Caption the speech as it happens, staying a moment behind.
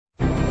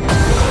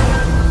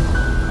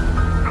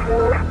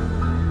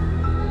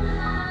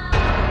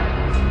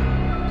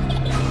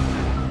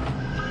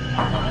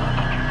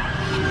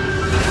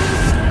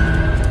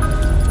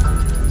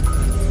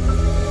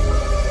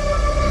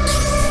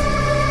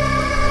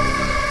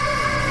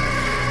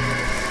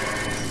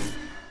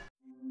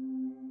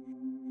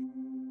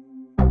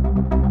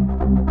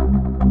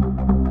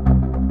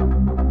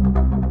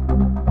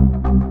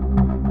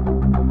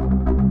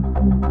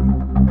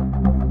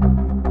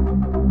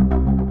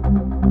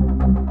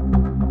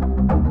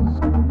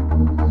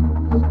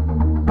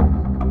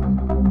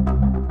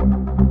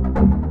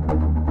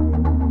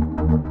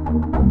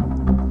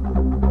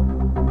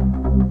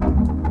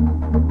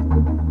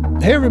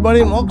Hey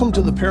everybody, and welcome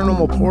to the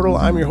Paranormal Portal.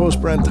 I'm your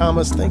host, Brent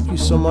Thomas. Thank you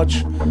so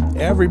much,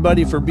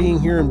 everybody, for being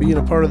here and being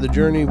a part of the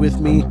journey with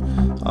me.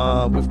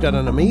 We've got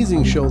an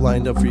amazing show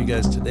lined up for you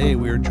guys today.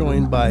 We are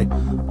joined by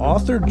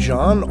author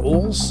John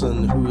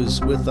Olsen, who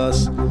is with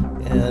us,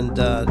 and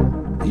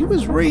he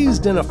was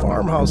raised in a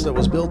farmhouse that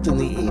was built in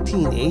the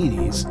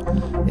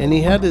 1880s, and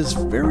he had his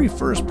very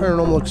first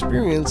paranormal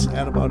experience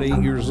at about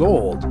 8 years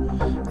old,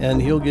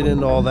 and he'll get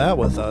into all that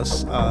with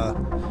us.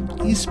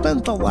 He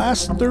spent the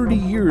last 30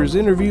 years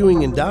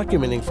interviewing and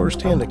documenting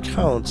firsthand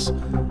accounts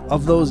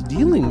of those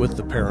dealing with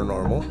the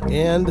paranormal,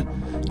 and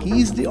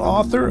he's the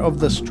author of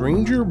the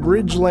Stranger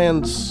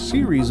Bridgerland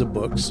series of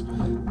books.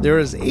 There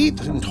is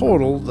 8 in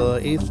total, the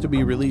 8th to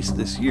be released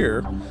this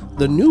year.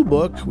 The new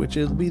book, which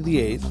will be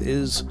the 8th,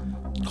 is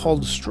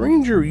called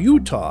Stranger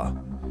Utah.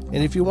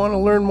 And if you want to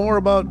learn more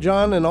about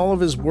John and all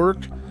of his work,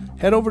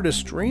 head over to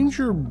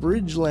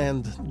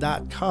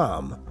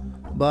strangerbridgeland.com.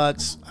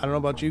 But I don't know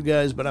about you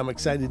guys, but I'm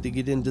excited to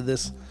get into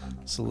this,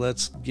 so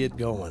let's get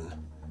going.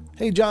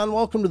 Hey John,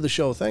 welcome to the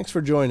show. Thanks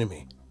for joining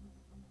me.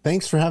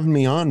 Thanks for having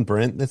me on,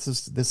 Brent. This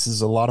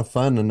is a lot of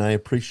fun, and I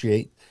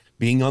appreciate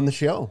being on the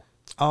show.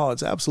 Oh,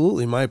 it's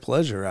absolutely my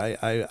pleasure.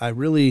 I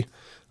really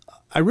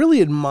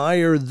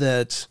admire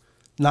that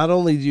not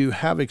only do you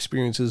have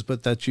experiences,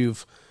 but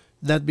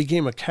that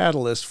became a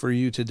catalyst for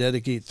you to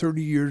dedicate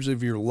 30 years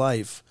of your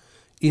life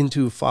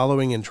into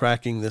following and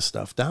tracking this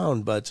stuff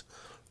down. But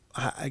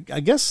I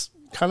guess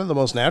kind of the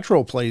most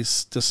natural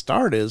place to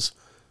start is,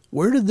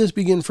 where did this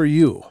begin for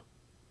you?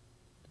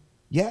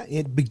 Yeah,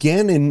 it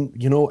began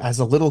as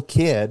a little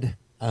kid.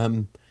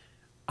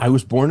 I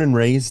was born and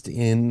raised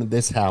in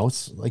this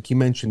house. Like you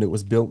mentioned, it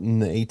was built in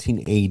the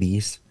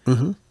 1880s.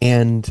 Mm-hmm.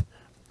 And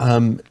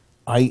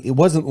it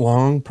wasn't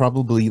long,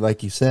 probably,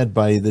 like you said,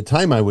 by the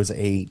time I was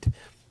 8,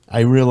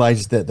 I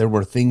realized that there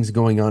were things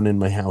going on in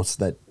my house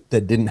that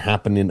didn't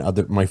happen in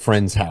my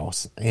friend's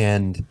house.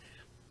 And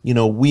I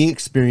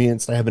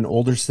have an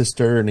older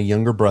sister and a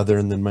younger brother,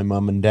 and then my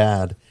mom and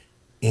dad.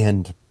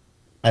 And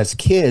as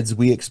kids,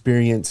 we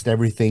experienced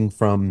everything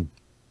from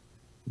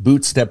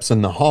footsteps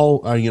in the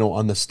hall,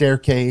 on the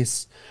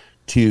staircase,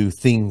 to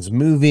things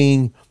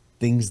moving,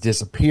 things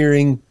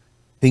disappearing,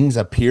 things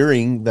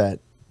appearing that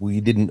we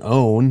didn't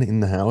own in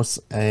the house,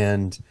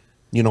 and,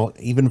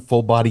 even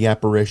full body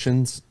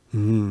apparitions.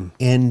 Mm-hmm.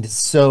 And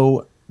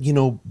so,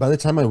 by the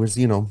time I was,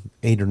 8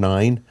 or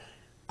 9,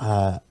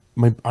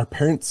 our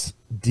parents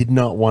did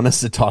not want us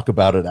to talk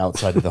about it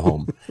outside of the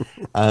home.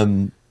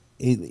 I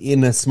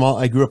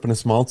grew up in a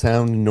small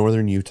town in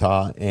northern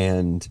Utah,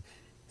 and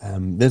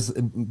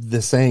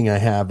the saying I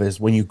have is,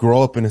 when you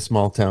grow up in a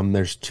small town,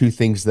 there's 2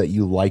 things that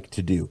you like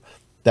to do.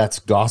 That's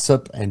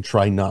gossip and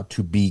try not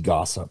to be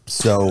gossip.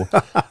 So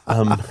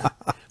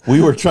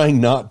we were trying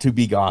not to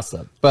be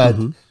gossip, but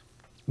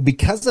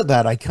because of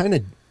that, I kind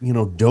of,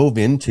 dove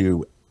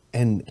into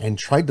and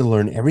tried to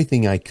learn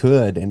everything I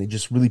could. And it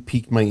just really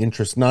piqued my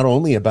interest, not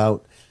only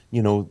about,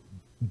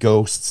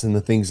 ghosts and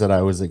the things that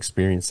I was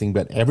experiencing,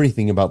 but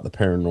everything about the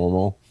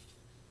paranormal.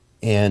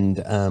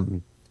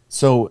 And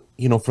so,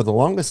 for the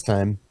longest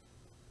time,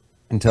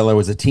 until I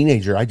was a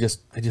teenager, I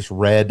just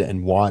read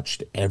and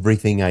watched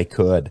everything I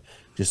could,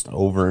 just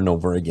over and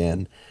over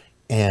again.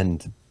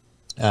 And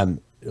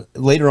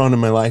later on in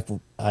my life,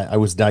 I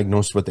was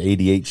diagnosed with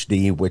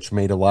ADHD, which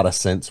made a lot of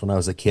sense when I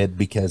was a kid,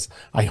 because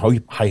I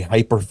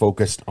hyper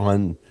focused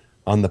on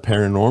the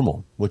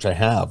paranormal, which I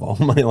have all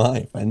my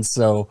life. And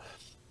so,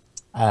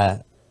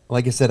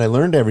 like I said, I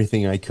learned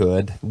everything I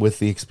could with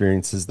the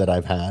experiences that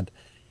I've had.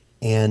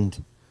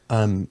 And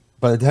by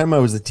the time I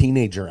was a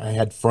teenager, I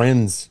had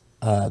friends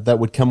that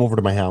would come over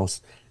to my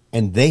house,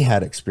 and they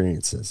had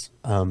experiences.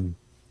 And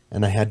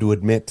I had to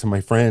admit to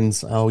my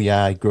friends, oh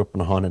yeah, I grew up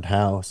in a haunted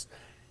house.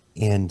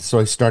 And so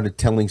I started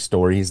telling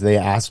stories. They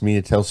asked me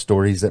to tell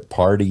stories at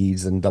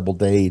parties and double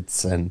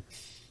dates. And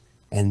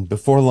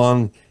before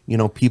long,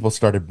 people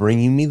started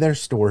bringing me their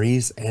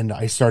stories, and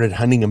I started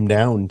hunting them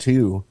down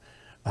too,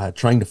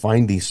 trying to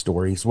find these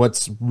stories.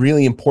 What's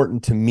really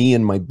important to me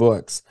in my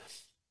books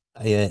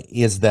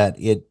is that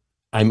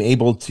I'm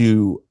able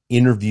to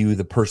interview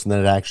the person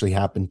that it actually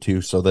happened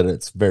to, so that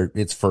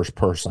it's first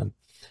person.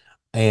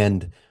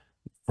 And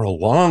for a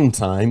long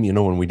time, when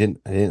I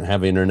didn't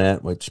have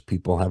internet, which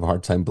people have a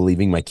hard time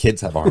believing, my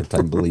kids have a hard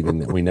time believing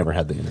that we never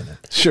had the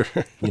internet. Sure.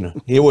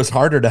 It was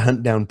harder to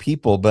hunt down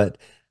people. But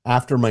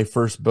after my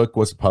first book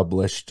was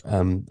published,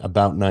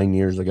 about 9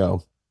 years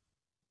ago,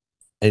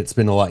 it's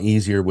been a lot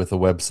easier with a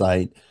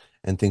website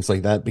and things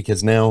like that,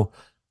 because now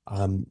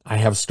I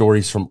have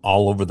stories from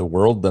all over the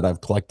world that I've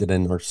collected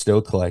and are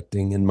still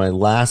collecting. In my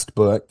last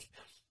book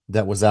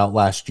that was out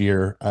last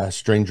year,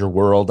 Stranger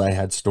World, I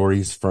had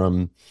stories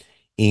from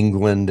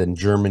England and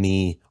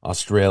Germany,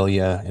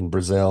 Australia and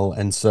Brazil.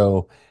 And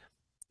so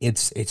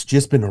it's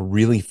just been a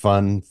really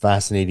fun,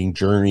 fascinating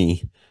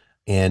journey.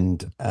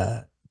 And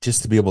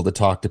just to be able to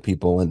talk to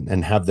people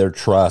and have their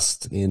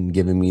trust in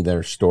giving me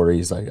their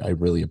stories, I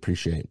really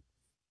appreciate.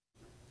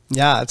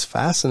 Yeah, it's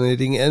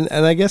fascinating, and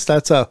I guess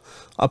that's a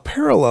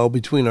parallel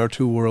between our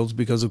two worlds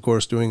because, of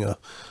course, doing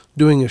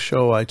a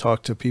show, I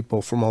talk to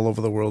people from all over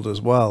the world as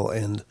well,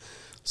 and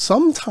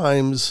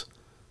sometimes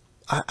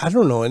I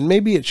don't know, and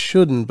maybe it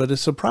shouldn't, but it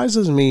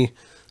surprises me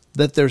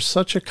that there's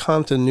such a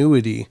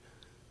continuity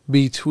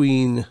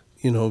between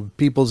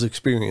people's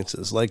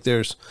experiences. Like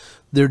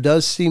there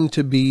does seem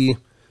to be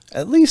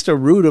at least a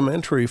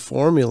rudimentary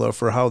formula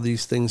for how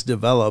these things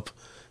develop,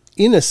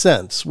 in a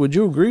sense. Would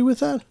you agree with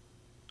that?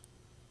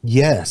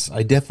 Yes,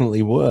 I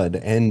definitely would.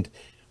 And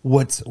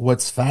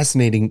what's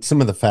fascinating,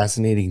 some of the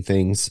fascinating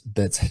things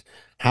that's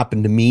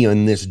happened to me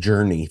on this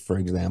journey, for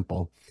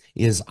example,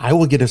 is I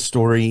will get a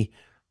story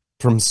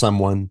from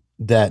someone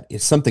that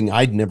is something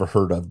I'd never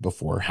heard of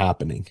before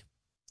happening.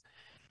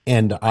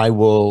 And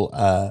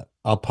I'll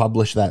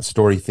publish that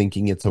story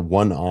thinking it's a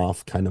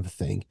one-off kind of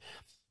thing.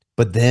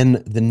 But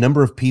then the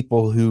number of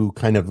people who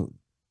kind of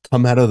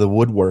come out of the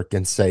woodwork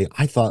and say,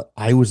 I thought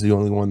I was the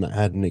only one that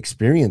had an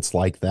experience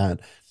like that.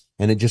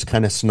 And it just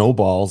kind of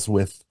snowballs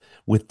with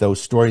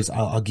those stories.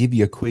 I'll give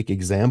you a quick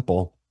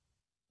example.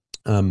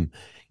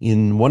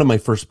 In one of my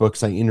first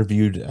books, I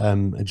interviewed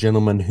a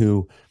gentleman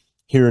who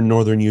here in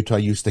northern Utah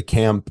used to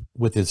camp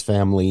with his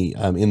family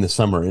in the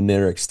summer, and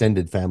their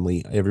extended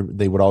family.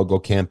 They would all go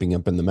camping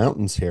up in the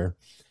mountains here.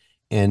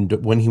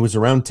 And when he was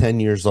around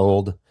 10 years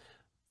old,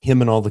 him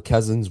and all the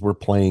cousins were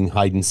playing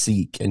hide and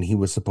seek, and he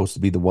was supposed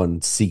to be the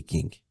one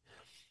seeking.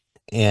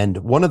 And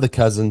one of the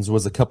cousins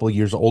was a couple of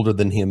years older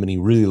than him, and he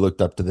really looked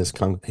up to his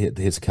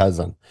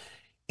cousin.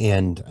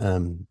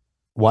 And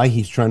while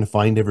he's trying to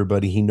find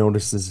everybody, he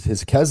notices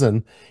his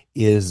cousin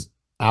is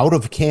out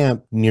of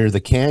camp near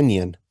the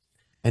canyon,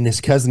 and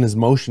his cousin is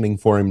motioning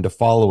for him to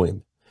follow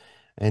him.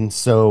 And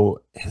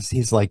so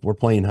he's like, we're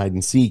playing hide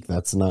and seek.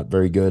 That's not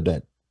very good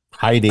at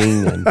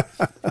hiding.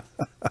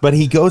 But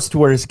he goes to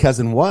where his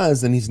cousin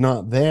was, and he's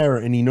not there.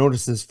 And he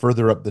notices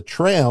further up the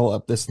trail,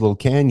 up this little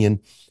canyon,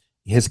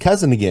 his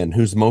cousin again,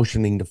 who's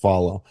motioning to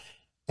follow.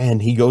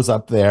 And he goes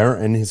up there,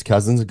 and his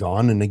cousin's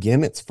gone. And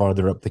again, it's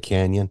farther up the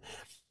canyon.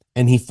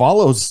 And he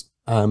follows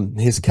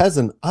his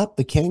cousin up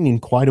the canyon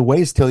quite a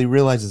ways till he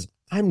realizes,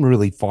 I'm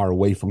really far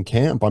away from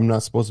camp. I'm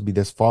not supposed to be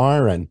this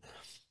far. And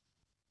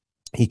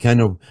he kind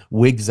of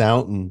wigs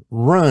out and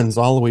runs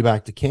all the way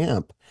back to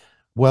camp.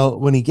 Well,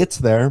 when he gets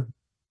there,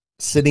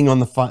 sitting on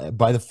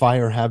by the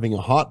fire having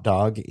a hot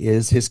dog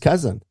is his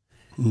cousin.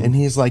 Mm. And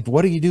he's like,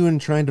 what are you doing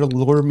trying to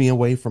lure me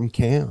away from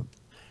camp?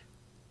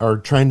 Or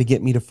trying to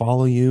get me to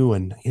follow you?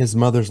 And his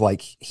mother's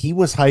like, he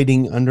was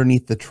hiding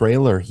underneath the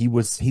trailer.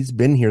 He's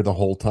been here the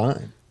whole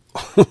time.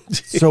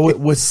 So it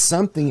was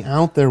something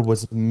out there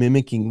was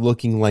mimicking,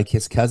 looking like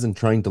his cousin,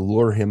 trying to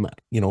lure him,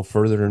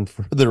 further and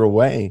further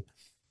away.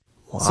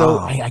 Wow. So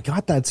I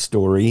got that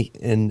story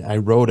and I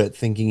wrote it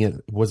thinking it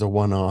was a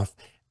one-off.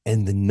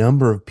 And the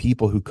number of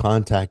people who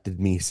contacted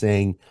me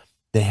saying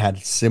they had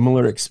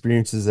similar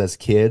experiences as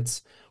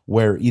kids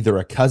where either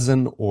a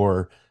cousin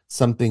or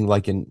something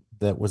like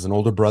that was an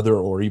older brother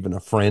or even a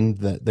friend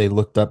that they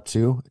looked up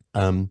to,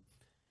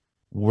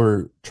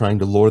 were trying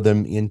to lure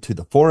them into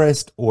the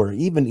forest or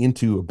even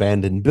into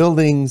abandoned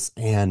buildings.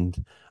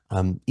 And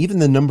even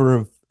the number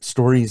of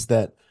stories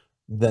that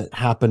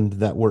happened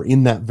that were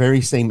in that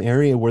very same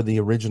area where the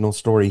original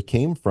story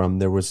came from.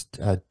 There was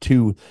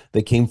two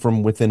that came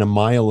from within a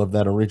mile of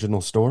that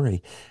original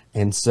story.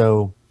 And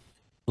so,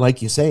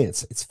 like you say,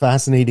 it's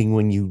fascinating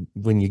when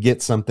you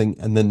get something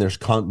and then there's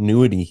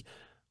continuity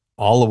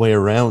all the way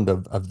around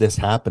of this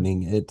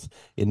happening. It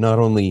not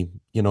only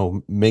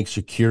makes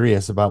you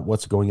curious about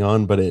what's going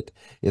on, but it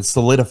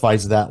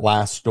solidifies that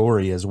last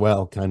story as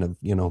well, kind of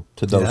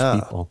to those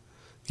people.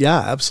 Yeah,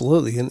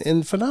 absolutely.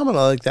 And phenomena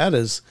like that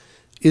is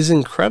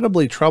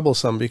incredibly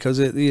troublesome because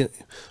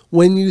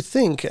when you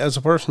think, as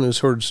a person who's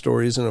heard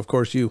stories, and of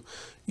course you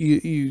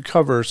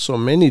cover so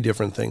many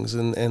different things,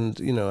 and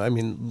I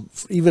mean,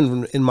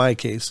 even in my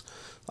case,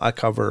 I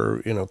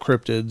cover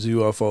cryptids,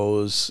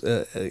 UFOs,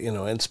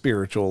 and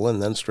spiritual,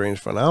 and then strange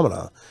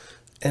phenomena,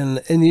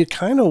 and you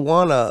kind of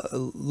wanna,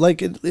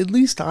 like, at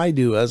least I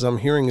do, as I'm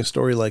hearing a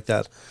story like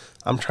that,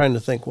 I'm trying to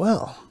think,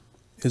 well,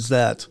 is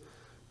that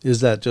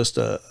just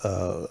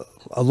a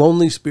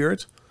lonely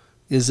spirit?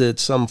 Is it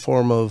some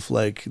form of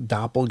like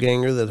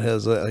doppelganger that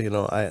has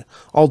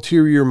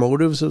ulterior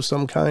motives of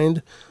some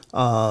kind?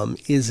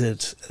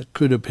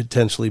 Could it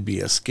potentially be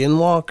a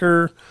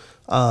skinwalker?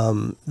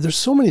 There's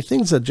so many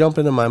things that jump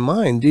into my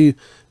mind.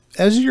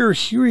 As you're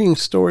hearing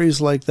stories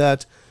like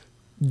that,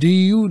 do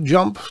you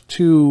jump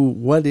to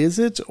what is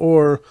it,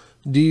 or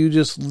do you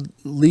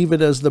just leave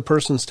it as the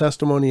person's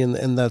testimony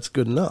and that's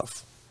good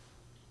enough?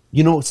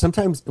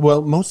 Sometimes,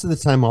 well, most of the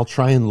time I'll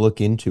try and look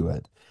into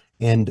it.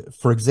 And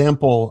for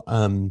example,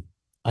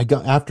 I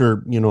got,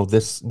 after,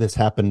 this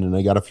happened and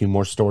I got a few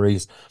more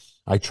stories,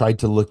 I tried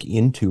to look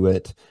into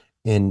it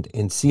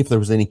and see if there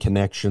was any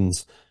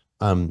connections,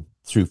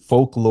 through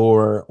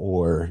folklore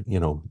or,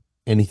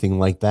 anything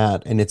like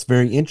that. And it's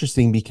very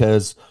interesting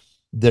because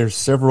there's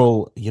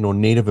several,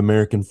 Native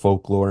American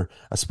folklore,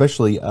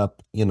 especially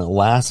up in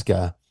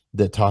Alaska,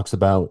 that talks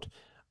about,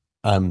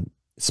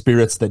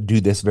 spirits that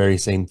do this very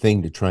same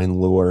thing to try and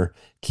lure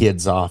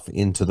kids off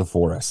into the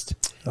forest.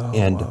 Oh,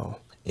 and wow.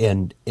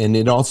 and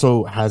it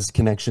also has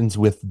connections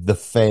with the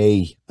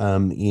Fae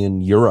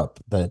in Europe.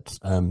 That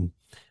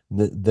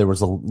there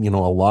was a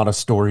lot of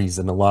stories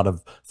and a lot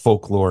of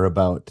folklore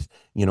about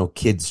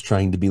kids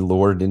trying to be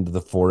lured into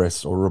the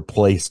forest or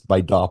replaced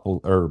by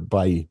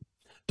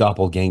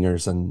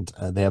doppelgangers, and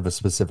they have a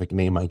specific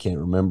name I can't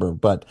remember.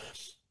 But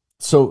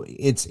so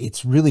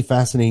it's really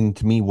fascinating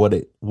to me what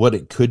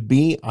it could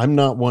be. I'm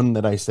not one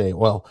that I say,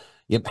 well,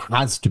 it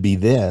has to be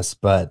this,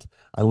 but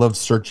I love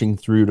searching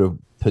through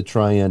to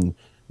try and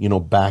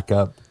back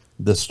up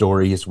the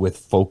stories with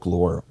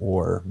folklore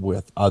or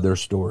with other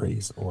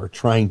stories, or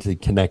trying to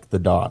connect the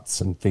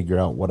dots and figure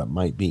out what it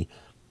might be.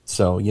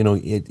 So,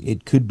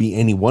 it could be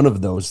any one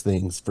of those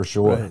things for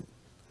sure. Right.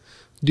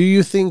 Do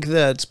you think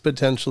that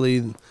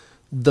potentially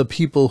the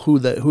people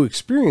who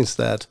experience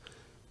that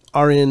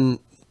are in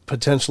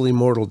potentially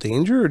mortal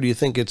danger, or do you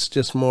think is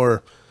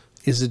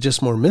it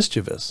just more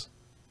mischievous?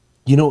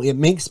 It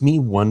makes me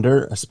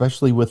wonder,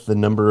 especially with the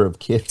number of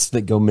kids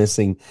that go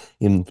missing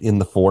in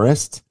the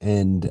forest,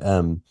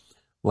 and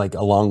like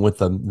along with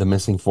the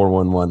missing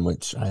 411,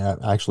 which I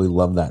actually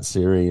love that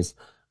series.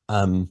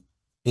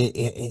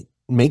 It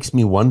makes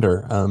me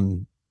wonder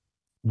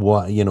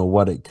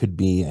what it could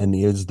be, and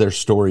is there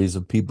stories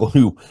of people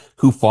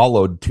who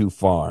followed too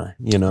far,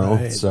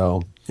 Right.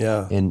 so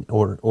Yeah. and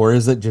or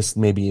is it just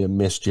maybe a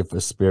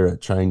mischievous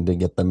spirit trying to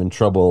get them in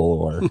trouble,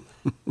 or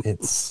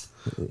it's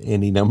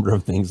any number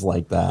of things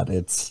like that.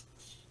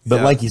 But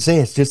Yeah. like you say,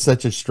 it's just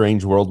such a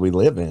strange world we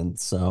live in.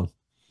 So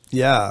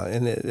Yeah,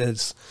 and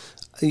it's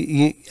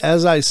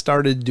as I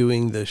started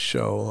doing this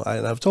show,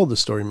 and I've told this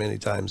story many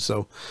times,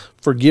 so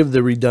forgive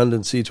the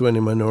redundancy to any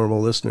of my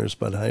normal listeners,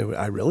 but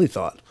I really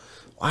thought,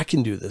 well, I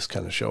can do this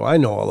kind of show. I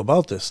know all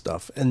about this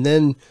stuff. And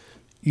then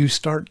you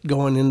start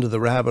going into the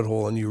rabbit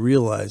hole and you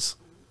realize,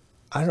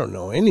 I don't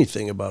know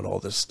anything about all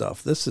this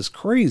stuff. This is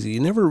crazy. You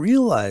never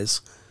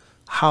realize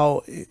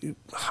how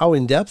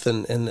in depth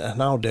and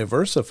how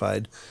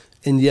diversified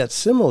and yet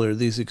similar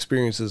these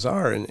experiences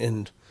are.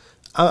 And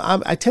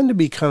I tend to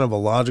be kind of a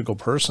logical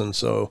person,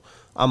 so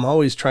I'm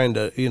always trying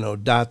to,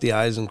 dot the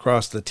I's and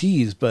cross the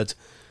T's, but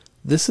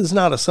this is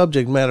not a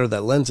subject matter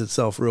that lends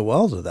itself real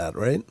well to that,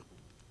 right?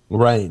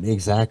 right,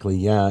 exactly.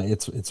 Yeah,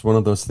 it's one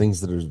of those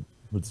things that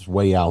it's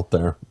way out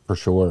there for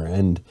sure.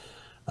 And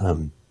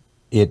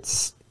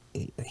it's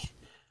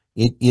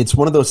it's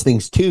one of those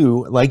things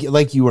too,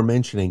 like you were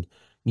mentioning,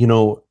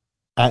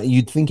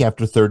 you'd think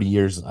after 30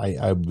 years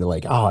I'd be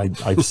like, oh,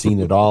 I've seen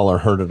it all or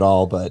heard it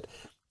all. But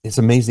it's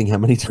amazing how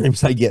many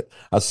times I get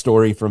a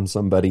story from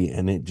somebody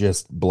and it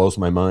just blows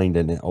my mind,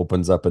 and it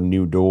opens up a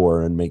new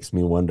door and makes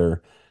me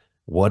wonder,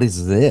 what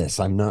is this?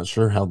 I'm not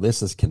sure how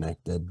this is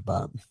connected.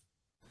 But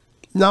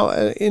Now,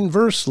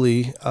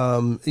 inversely,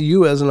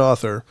 you as an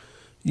author,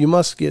 you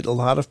must get a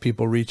lot of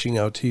people reaching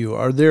out to you.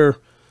 Are there,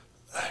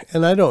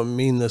 and I don't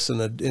mean this in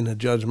a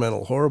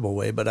judgmental, horrible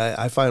way, but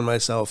I find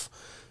myself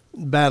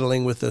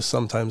battling with this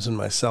sometimes in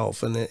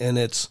myself, and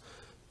it's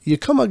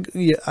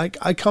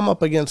I come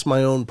up against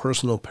my own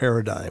personal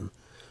paradigm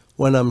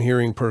when I'm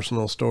hearing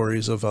personal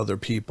stories of other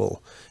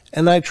people,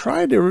 and I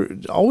try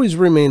to always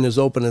remain as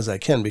open as I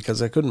can,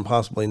 because I couldn't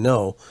possibly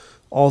know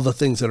all the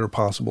things that are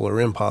possible or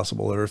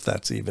impossible, or if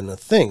that's even a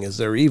thing. Is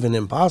there even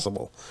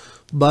impossible?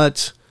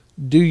 But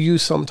do you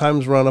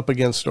sometimes run up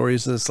against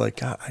stories that's like,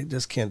 God, I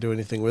just can't do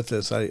anything with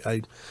this.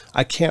 I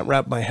can't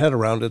wrap my head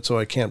around it, so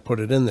I can't put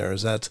it in there.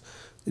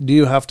 Do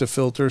you have to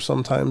filter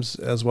sometimes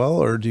as well,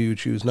 or do you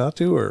choose not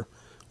to, or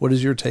what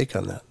is your take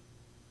on that?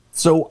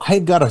 so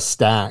I've got a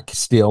stack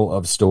still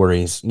of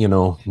stories,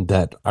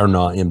 that are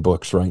not in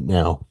books right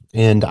now.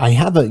 And I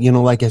have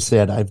like I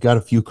said, I've got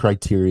a few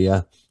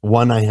criteria.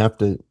 One, I have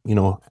to,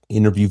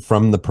 interview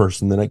from the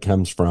person that it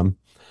comes from.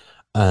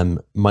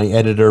 My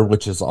editor,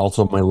 which is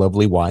also my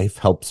lovely wife,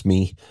 helps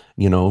me,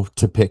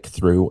 to pick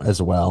through as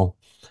well.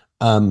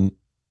 Um,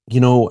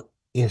 you know,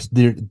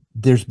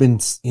 there's been,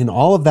 in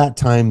all of that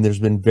time, there's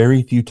been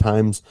very few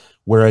times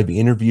where I've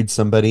interviewed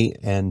somebody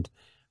and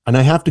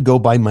I have to go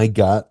by my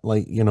gut.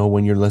 Like,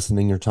 when you're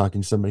listening or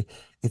talking to somebody,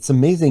 it's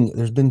amazing.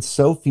 There's been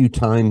so few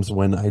times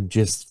when I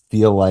just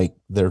feel like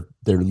they're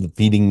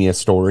feeding me a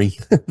story.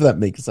 If that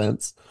makes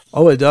sense.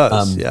 Oh, it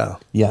does. Yeah,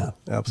 Yeah.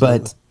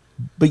 absolutely.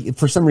 But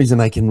for some reason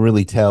I can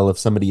really tell if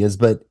somebody is,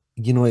 but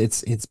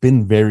it's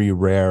been very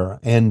rare.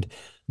 And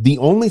the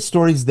only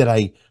stories that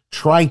I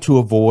try to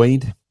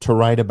avoid to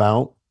write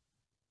about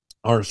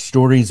are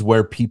stories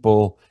where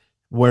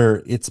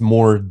it's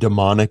more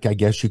demonic, I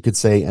guess you could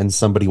say, and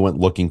somebody went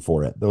looking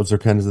for it. Those are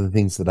kind of the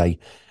things that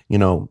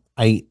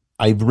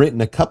I've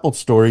written a couple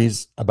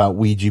stories about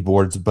Ouija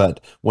boards, but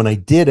when I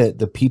did it,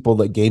 the people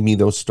that gave me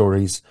those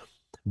stories,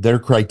 their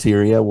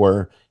criteria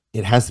were,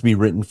 it has to be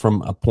written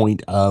from a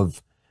point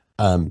of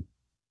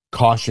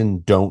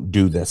caution, don't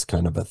do this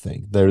kind of a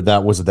thing.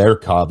 That was their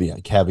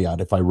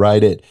caveat. If I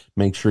write it,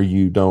 make sure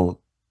you don't,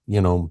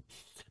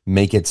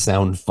 make it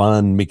sound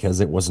fun, because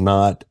it was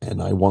not,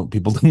 and I want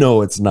people to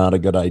know it's not a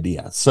good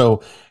idea.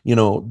 So,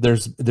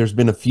 there's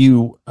been a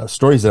few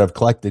stories that I've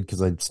collected,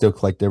 because I still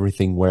collect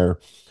everything, where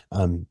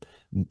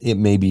it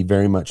may be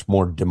very much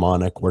more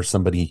demonic, where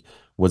somebody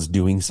was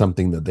doing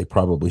something that they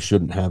probably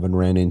shouldn't have and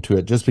ran into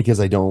it, just because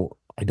I don't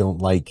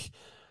like,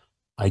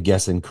 I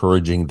guess,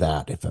 encouraging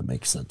that, if that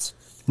makes sense.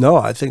 No,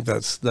 I think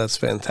that's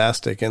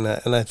fantastic. And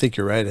I think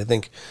you're right. I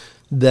think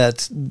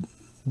that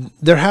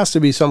there has to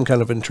be some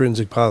kind of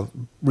intrinsic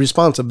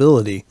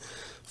responsibility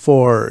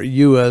for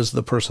you as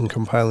the person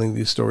compiling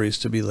these stories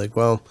to be like,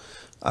 well,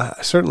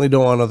 I certainly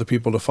don't want other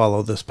people to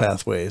follow this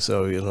pathway.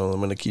 So, I'm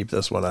going to keep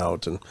this one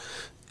out. And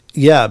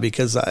yeah,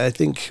 because I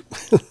think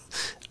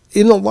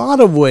in a lot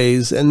of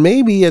ways, and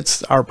maybe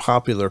it's our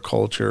popular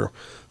culture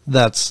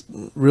that's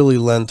really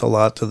lent a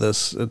lot to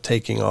this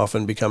taking off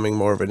and becoming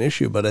more of an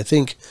issue. But I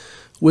think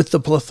with the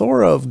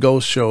plethora of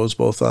ghost shows,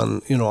 both on,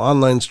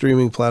 online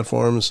streaming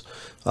platforms,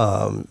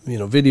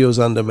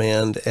 videos on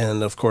demand,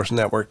 and of course,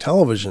 network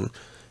television,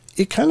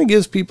 it kind of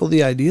gives people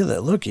the idea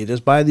that, look, you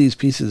just buy these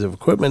pieces of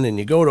equipment and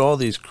you go to all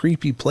these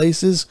creepy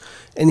places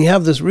and you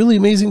have this really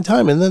amazing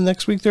time. And then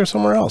next week they're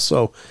somewhere else.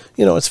 So,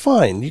 it's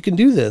fine. You can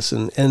do this.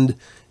 And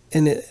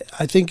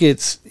I think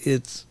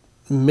it's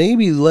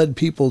maybe led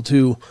people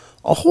to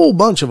a whole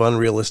bunch of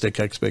unrealistic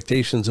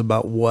expectations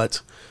about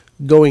what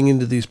going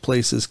into these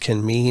places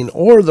can mean,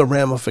 or the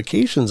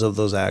ramifications of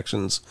those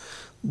actions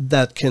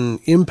that can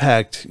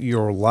impact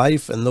your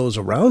life and those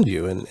around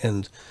you.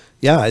 And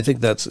yeah, I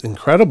think that's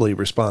incredibly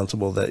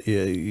responsible that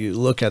you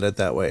look at it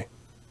that way.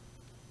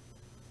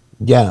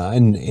 Yeah.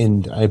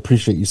 And I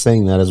appreciate you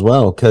saying that as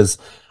well. 'Cause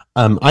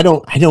I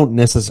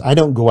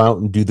don't go out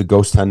and do the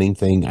ghost hunting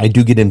thing. I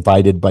do get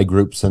invited by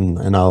groups, and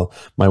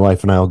my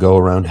wife and I'll go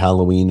around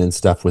Halloween and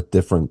stuff with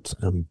different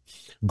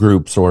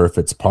groups, or if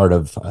it's part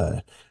of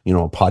a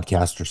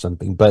podcast or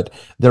something. But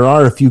there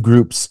are a few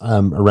groups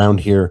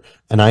around here,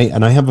 and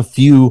I have a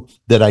few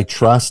that I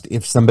trust.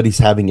 If somebody's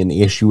having an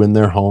issue in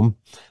their home,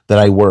 that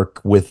I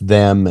work with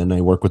them, and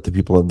I work with the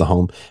people of the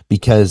home,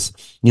 because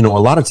a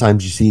lot of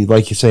times you see,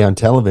 like you say, on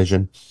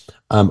television,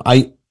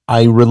 I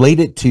relate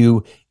it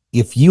to,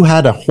 if you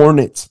had a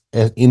hornet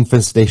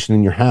infestation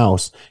in your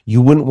house,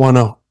 you wouldn't want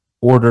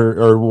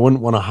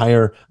to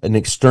hire an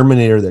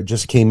exterminator that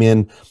just came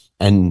in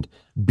and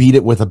beat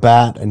it with a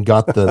bat and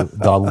got the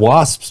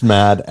wasps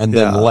mad and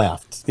then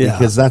left. Yeah.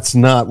 Because that's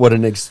not what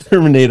an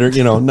exterminator,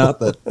 not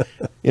that,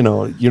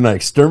 you're not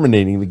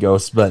exterminating the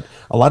ghosts, but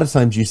a lot of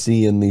times you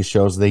see in these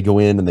shows, they go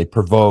in and they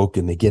provoke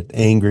and they get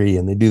angry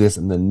and they do this.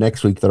 And then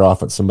next week they're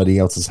off at somebody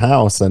else's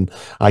house. And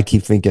I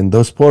keep thinking,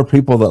 those poor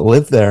people that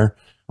live there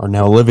are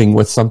now living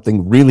with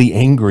something really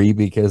angry,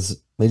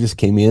 because they just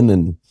came in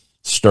and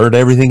stirred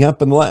everything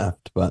up and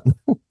left. But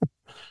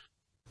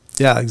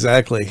yeah,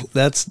 exactly.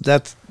 That's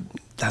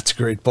a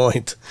great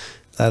point.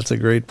 That's a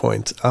great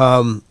point.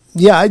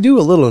 Yeah, I do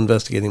a little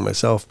investigating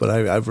myself, but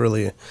I've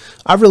really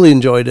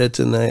enjoyed it,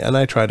 and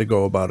I try to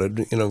go about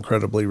it,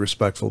 incredibly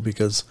respectful,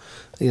 because,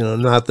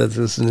 not that this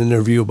is an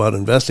interview about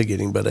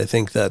investigating, but I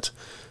think that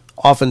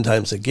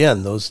oftentimes,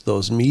 again,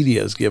 those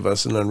medias give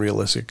us an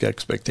unrealistic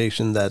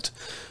expectation that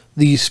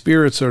these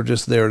spirits are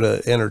just there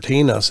to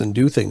entertain us and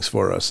do things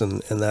for us,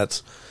 and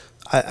that's,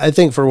 I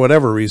think, for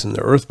whatever reason,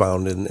 they're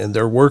earthbound, and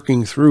they're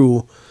working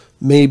through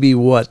maybe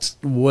what's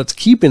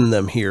keeping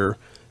them here,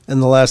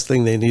 and the last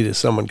thing they need is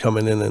someone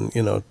coming in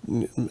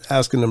and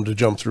asking them to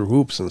jump through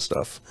hoops and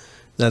stuff.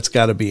 That's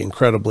got to be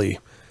incredibly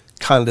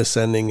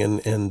condescending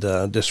and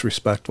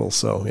disrespectful.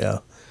 So yeah,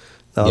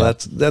 no, yeah.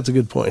 That's a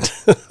good point.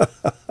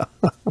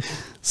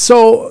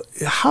 So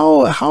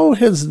how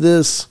has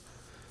this,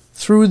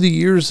 through the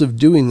years of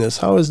doing this,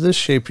 how has this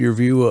shaped your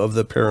view of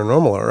the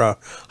paranormal, or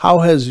how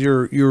has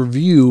your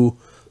view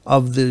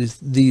of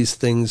these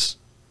things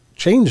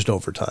changed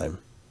over time?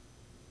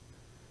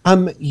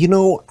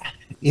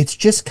 It's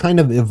just kind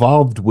of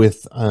evolved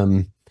with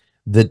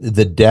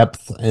the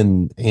depth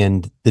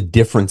and the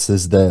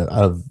differences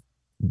of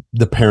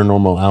the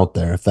paranormal out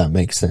there, if that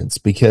makes sense.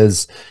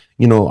 Because,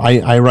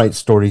 I write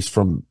stories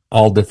from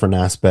all different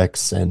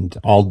aspects and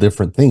all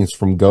different things,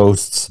 from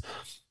ghosts,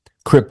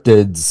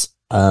 cryptids,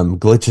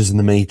 glitches in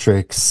the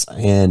matrix,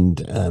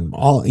 and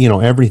all,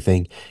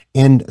 everything.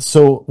 And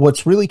so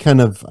what's really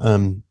kind of,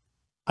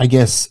 I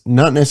guess,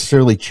 not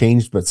necessarily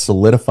changed, but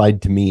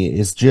solidified to me,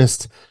 is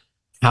just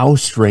how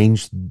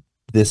strange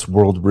this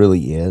world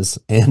really is.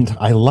 And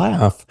I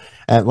laugh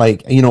at,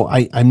 like,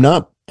 I'm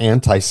not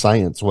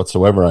anti-science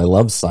whatsoever. I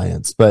love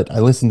science, but I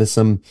listen to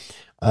some,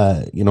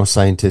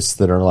 scientists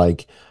that are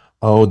like,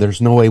 oh,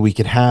 there's no way we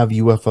could have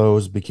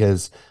UFOs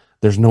because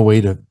there's no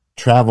way to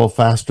travel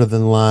faster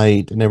than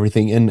light and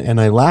everything.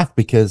 And I laugh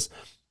because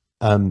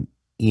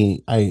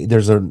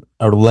there's a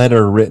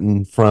letter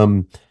written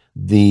from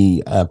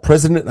the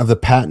president of the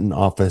patent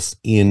office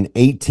in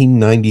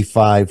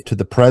 1895 to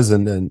the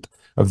president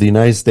of the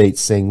United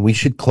States, saying we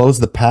should close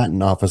the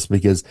patent office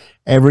because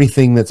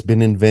everything that's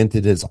been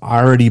invented has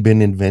already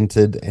been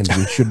invented and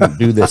we shouldn't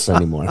do this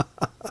anymore.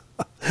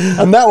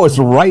 And that was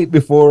right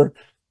before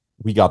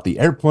we got the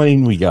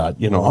airplane, we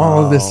got,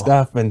 all of this Wow.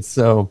 stuff. And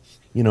so,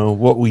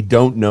 what we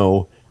don't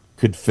know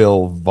could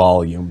fill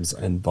volumes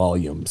and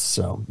volumes.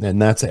 So,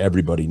 and that's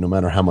everybody, no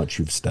matter how much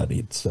you've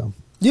studied. So,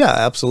 Yeah,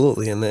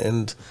 absolutely.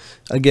 And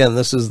again,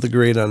 this is the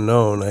great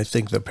unknown. I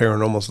think the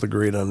paranormal is the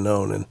great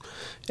unknown,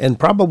 and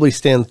probably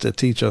stands to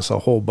teach us a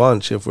whole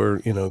bunch if we're,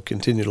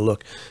 continue to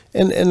look.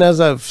 And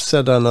as I've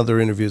said on other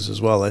interviews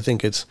as well, I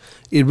think it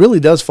really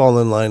does fall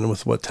in line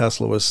with what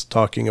Tesla was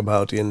talking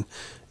about in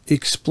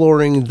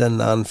exploring the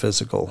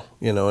non-physical,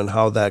 and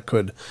how that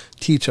could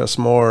teach us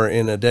more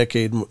in a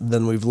decade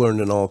than we've learned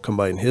in all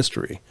combined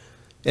history.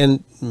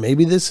 And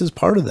maybe this is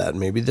part of that.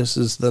 Maybe this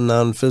is the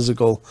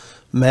non-physical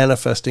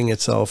manifesting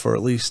itself, or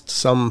at least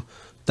some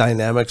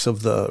dynamics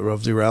of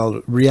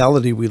the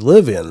reality we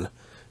live in,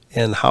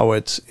 and how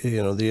it's, the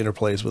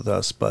interplays with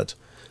us. But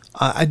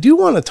I do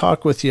want to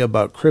talk with you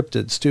about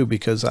cryptids too,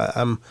 because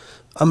I'm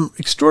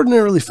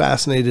extraordinarily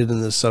fascinated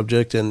in this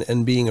subject,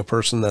 and being a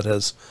person that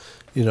has,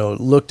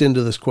 looked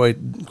into this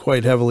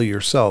quite heavily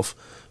yourself.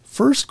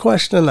 First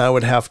question I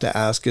would have to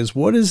ask is,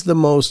 what is the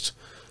most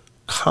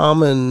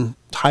common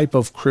type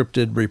of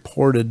cryptid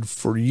reported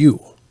for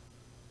you?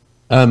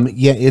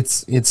 yeah,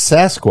 it's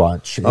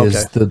Sasquatch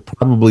is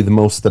probably the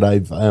most that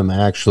I've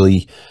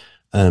actually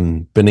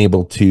been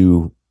able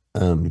to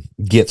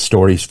get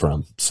stories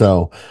from.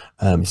 So,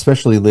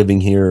 especially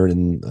living here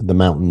in the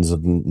mountains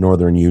of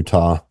northern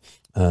Utah,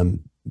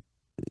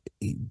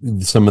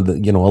 some of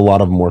the, a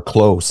lot of them were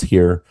close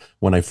here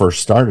when I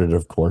first started,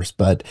 of course,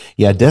 but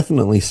yeah,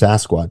 definitely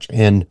Sasquatch.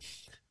 And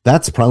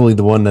that's probably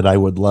the one that I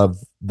would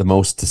love the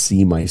most to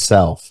see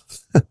myself.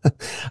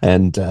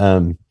 And,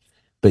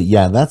 but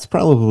yeah, that's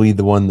probably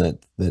the one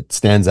that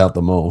stands out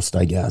the most,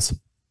 I guess.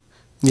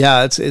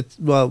 Yeah,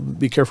 well,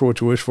 be careful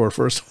what you wish for,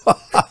 first of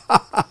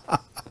all.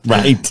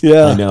 Right.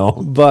 Yeah. I know.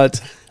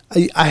 But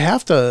I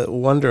have to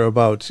wonder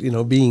about,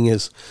 being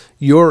as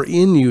you're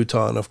in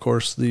Utah, and of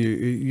course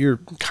you're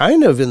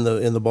kind of in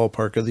the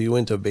ballpark of the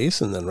Uinta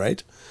Basin then,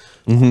 right?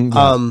 Mm-hmm,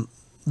 yeah.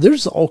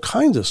 There's all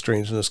kinds of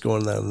strangeness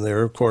going on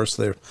there. Of course,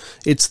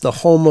 it's the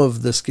home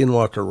of the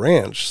Skinwalker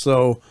Ranch.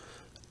 So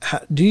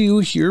do you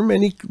hear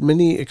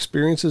many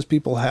experiences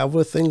people have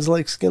with things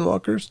like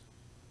skinwalkers?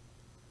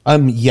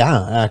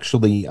 Yeah,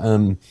 actually.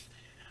 And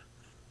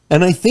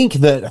I think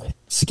that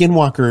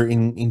Skinwalker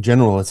in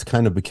general has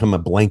kind of become a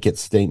blanket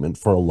statement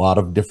for a lot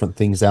of different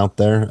things out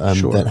there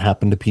Sure. that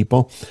happen to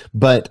people.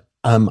 But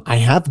I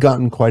have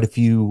gotten quite a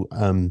few,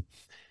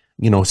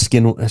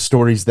 skin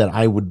stories that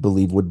I would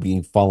believe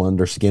would fall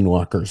under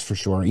Skinwalkers for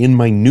sure. In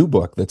my new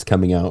book that's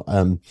coming out,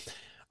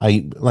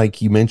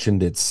 like you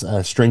mentioned, it's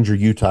Stranger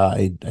Utah.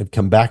 I've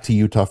come back to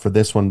Utah for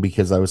this one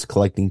because I was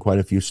collecting quite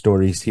a few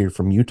stories here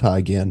from Utah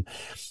again.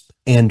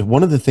 And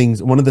one of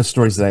the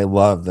stories that I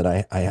love that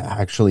I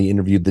actually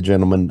interviewed the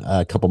gentleman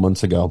a couple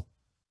months ago.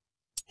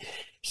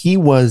 He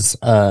was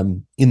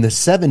in the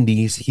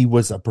 70s, he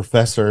was a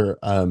professor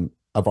of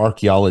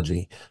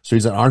archaeology. So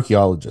he's an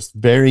archaeologist,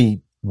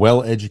 very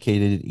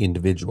well-educated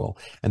individual.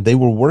 And they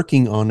were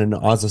working on an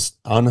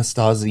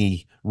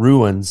Anasazi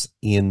ruins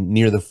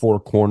near the Four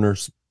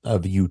Corners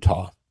of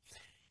Utah.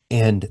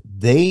 And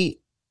they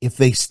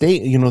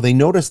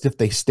noticed if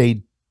they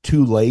stayed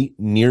too late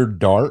near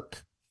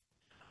dark,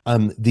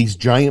 these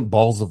giant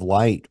balls of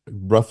light,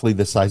 roughly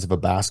the size of a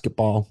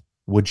basketball,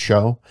 would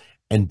show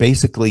and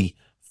basically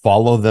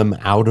follow them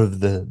out of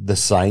the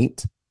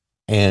site.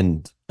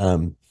 And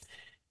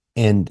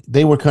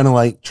they were kind of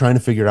like trying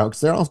to figure it out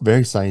because they're all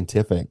very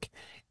scientific.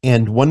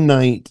 And one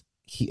night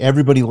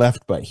everybody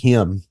left but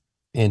him,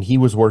 and he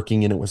was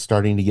working and it was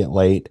starting to get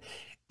late.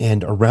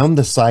 And around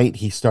the site,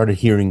 he started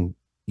hearing,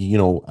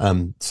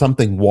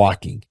 something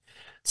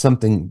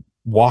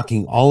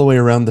walking all the way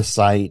around the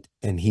site,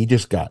 and he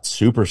just got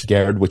super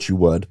scared, which you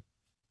would.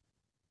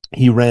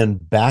 He ran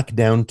back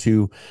down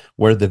to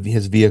where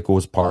his vehicle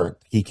was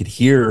parked. He could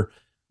hear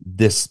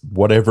this,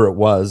 whatever it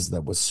was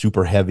that was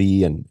super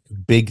heavy and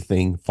big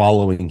thing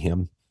following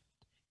him.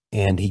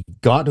 And he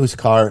got to his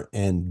car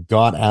and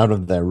got out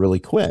of there really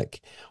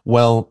quick.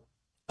 Well,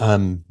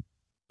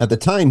 at the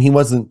time, he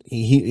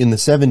in the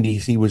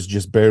 70s, he was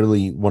just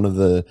barely one of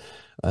the,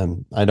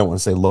 I don't want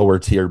to say lower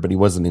tier, but he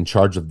wasn't in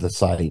charge of the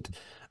site.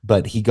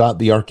 But he got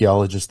the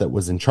archaeologist that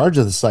was in charge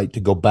of the site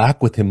to go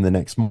back with him the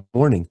next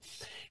morning.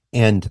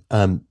 And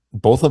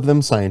both of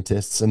them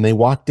scientists, and they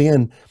walked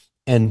in,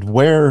 and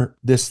where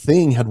this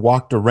thing had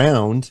walked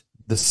around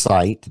the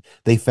site,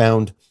 they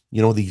found,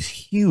 these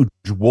huge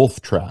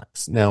wolf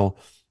tracks. Now,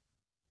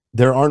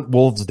 there aren't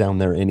wolves down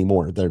there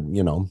anymore. They're,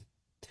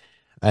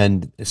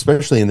 and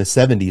especially in the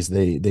 70s,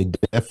 they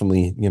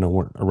definitely,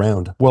 weren't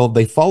around. Well,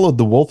 they followed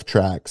the wolf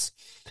tracks,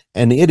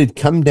 and it had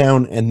come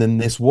down, and then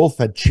this wolf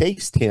had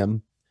chased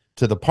him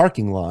to the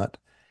parking lot.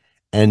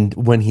 And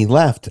when he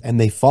left, and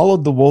they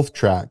followed the wolf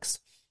tracks,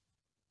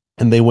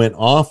 and they went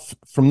off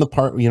from the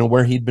park,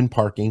 where he'd been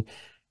parking,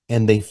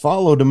 and they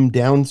followed him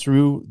down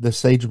through the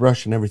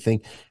sagebrush and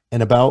everything.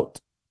 And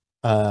about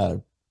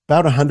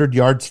 100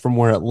 yards from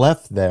where it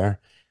left there,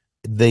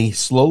 they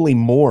slowly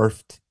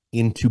morphed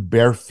into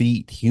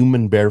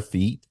human bare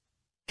feet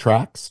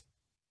tracks.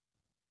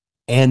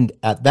 And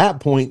at that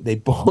point, they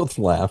both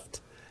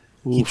left.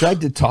 He tried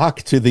to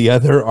talk to the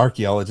other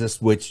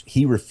archaeologist, which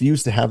he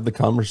refused to have the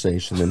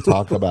conversation and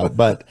talk about.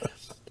 But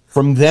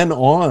from then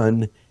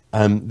on,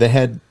 the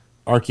head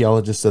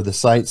archaeologist of the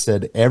site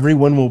said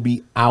everyone will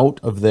be out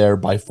of there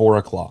by 4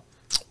 o'clock.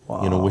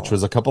 Wow. You know, which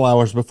was a couple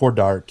hours before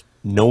dark.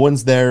 No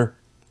one's there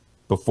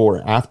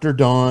before after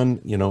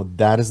dawn. You know,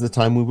 that is the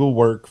time we will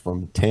work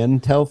from 10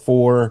 till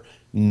 4.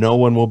 No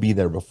one will be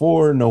there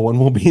before. No one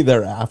will be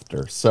there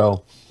after.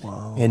 So,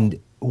 wow. And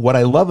what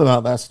I love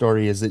about that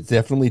story is it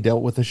definitely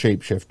dealt with a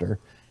shapeshifter,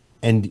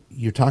 and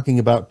you're talking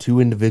about two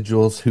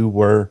individuals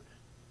who are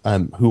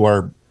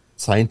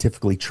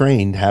scientifically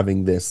trained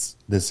having this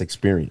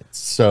experience.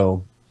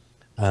 So,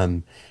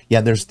 yeah,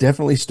 there's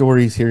definitely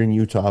stories here in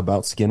Utah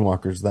about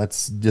skinwalkers.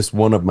 That's just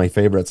one of my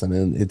favorites,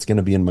 and it's going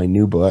to be in my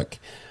new book.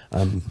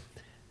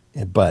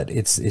 But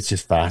it's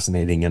just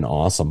fascinating and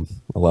awesome.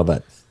 I love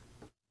it.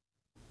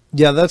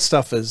 Yeah, that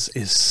stuff is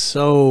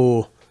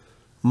so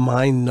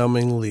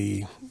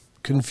mind-numbingly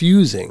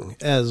confusing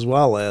as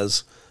well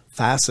as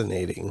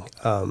fascinating.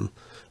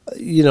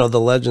 You know, the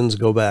legends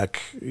go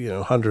back, you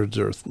know, hundreds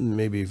or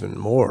maybe even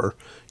more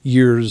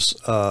years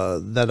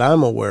that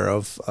I'm aware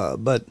of.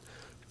 But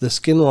the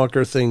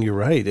skinwalker thing, you're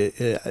right.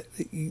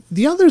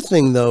 The other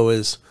thing, though,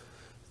 is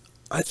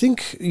I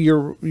think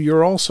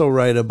you're also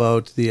right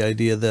about the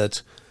idea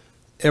that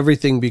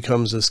everything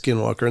becomes a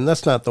skinwalker, and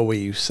that's not the way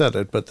you said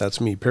it, but that's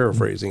me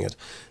paraphrasing it.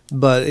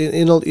 But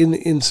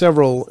in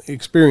several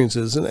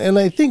experiences, and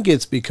I think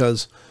it's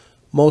because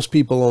most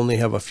people only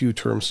have a few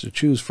terms to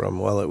choose from.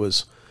 Well, it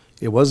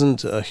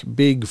wasn't a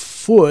big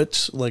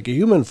foot like a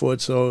human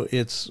foot, so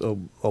it's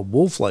a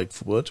wolf-like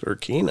foot or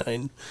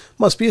canine.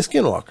 Must be a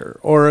skinwalker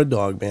or a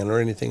dogman or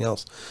anything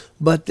else.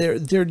 But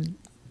the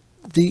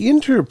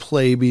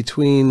interplay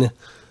between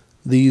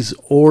these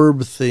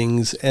orb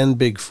things and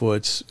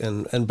Bigfoots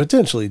and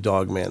potentially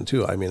dogman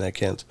too. I mean, I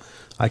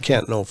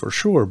can't know for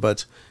sure,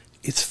 but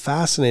it's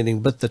fascinating.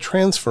 But the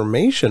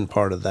transformation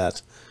part of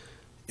that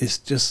is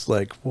just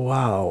like,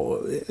 wow.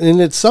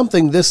 And it's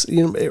something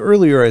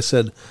earlier I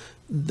said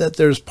that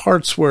there's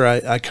parts where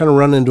I kind of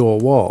run into a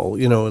wall,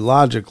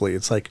 logically.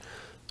 It's like,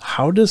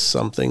 how does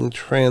something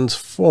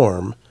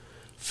transform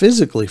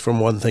physically from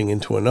one thing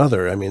into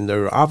another? I mean,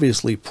 there are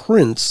obviously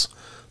prints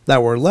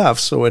that were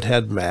left, so it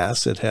had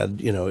mass, it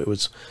had,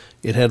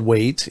 it had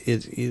weight,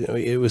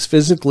 it was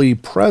physically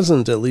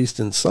present, at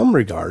least in some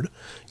regard,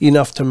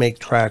 enough to make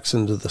tracks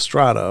into the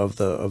strata of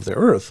the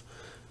earth.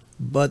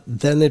 But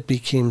then it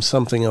became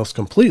something else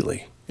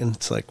completely, and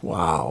it's like,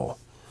 wow.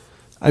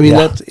 I mean,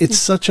 yeah. It's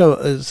such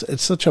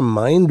a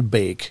mind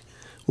bake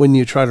when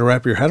you try to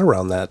wrap your head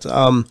around that.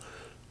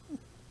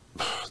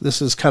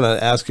 This is kind of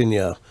asking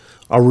you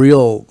a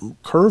real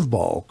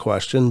curveball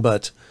question,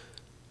 but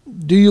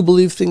do you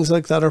believe things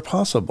like that are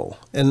possible?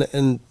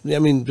 And I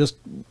mean, just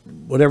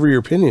whatever your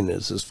opinion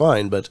is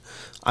fine, but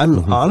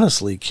I'm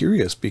honestly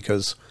curious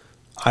because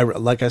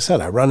like I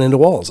said, I run into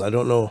walls. I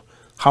don't know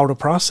how to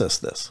process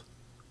this.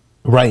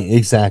 Right,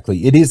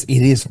 exactly. It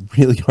is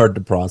really hard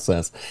to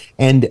process.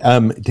 And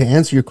to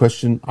answer your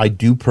question, I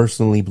do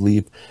personally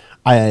believe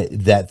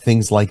that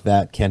things like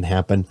that can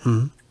happen.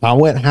 Mm-hmm.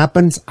 How it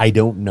happens, I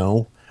don't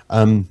know.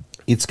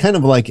 It's kind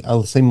of like,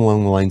 I'll say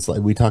along the lines,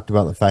 like we talked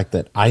about the fact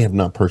that I have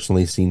not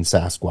personally seen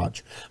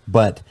Sasquatch,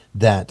 but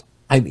that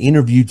I've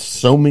interviewed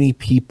so many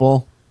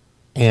people,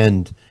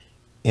 and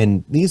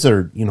these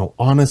are,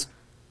 honest,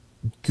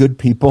 good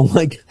people.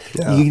 Like,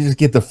 yeah. You just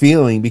get the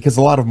feeling, because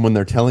a lot of them, when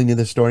they're telling you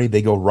the story,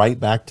 they go right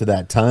back to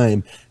that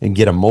time and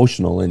get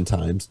emotional in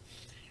times.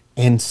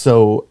 And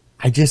so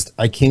I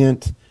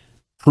can't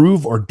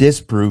prove or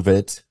disprove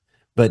it,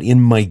 but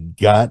in my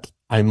gut,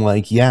 I'm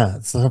like, yeah,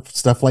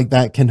 stuff like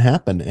that can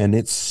happen, and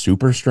it's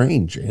super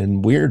strange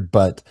and weird.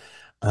 But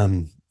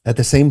at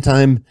the same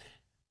time,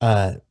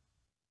 it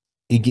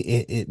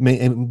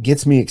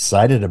gets me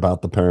excited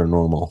about the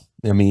paranormal.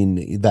 I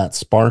mean, that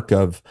spark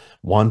of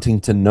wanting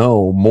to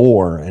know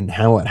more and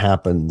how it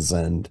happens,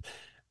 and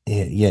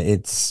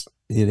it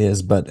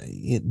is. But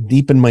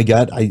deep in my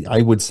gut,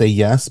 I would say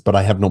yes, but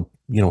I have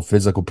no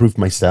physical proof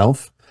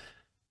myself.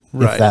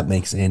 Right. If that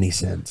makes any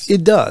sense.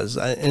 It does.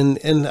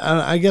 And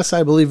I guess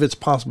I believe it's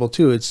possible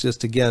too. It's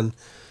just, again,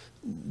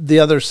 the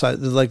other side,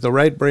 like the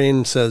right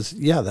brain says,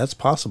 yeah, that's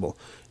possible.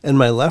 And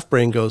my left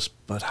brain goes,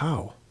 but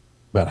how?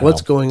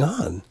 What's going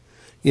on?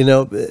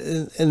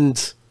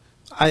 And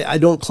I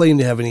don't claim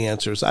to have any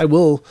answers. I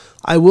will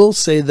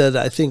say that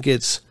I think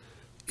it's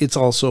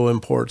also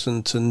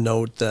important to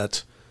note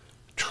that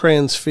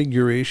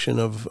transfiguration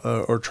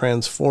or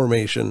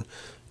transformation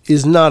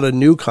is not a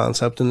new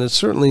concept, and it's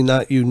certainly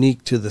not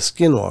unique to the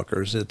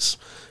skinwalkers.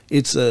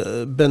 It's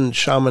been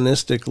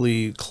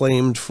shamanistically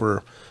claimed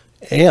for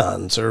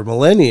aeons or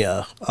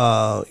millennia,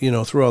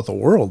 throughout the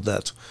world,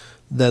 that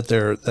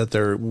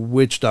they're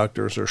witch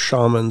doctors or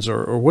shamans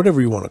or whatever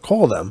you want to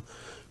call them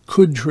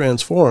could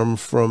transform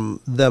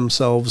from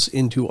themselves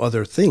into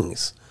other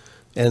things,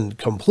 and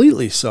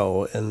completely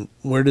so. And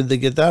where did they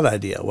get that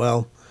idea?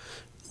 Well,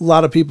 a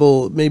lot of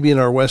people maybe in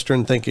our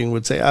Western thinking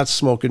would say, ah, it's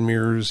smoke and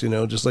mirrors, you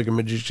know, just like a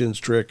magician's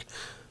trick.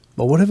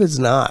 But what if it's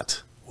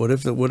not? What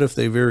if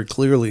they very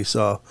clearly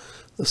saw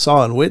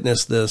and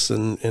witnessed this,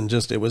 and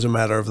just, it was a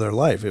matter of their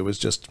life. It was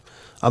just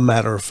a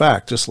matter of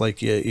fact, just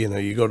like you know,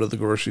 you go to the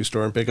grocery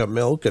store and pick up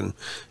milk,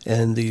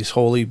 and these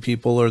holy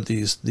people or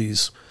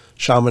these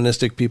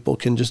shamanistic people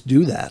can just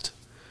do that.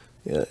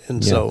 Yeah,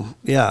 and so,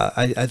 yeah,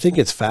 I think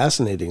it's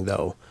fascinating,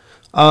 though.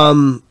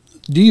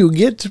 Do you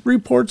get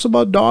reports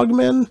about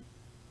dogmen?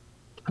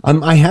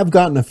 I have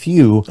gotten a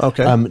few.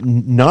 Okay.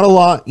 Not a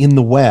lot in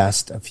the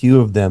West, a few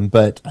of them,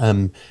 but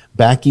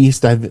back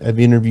east, I've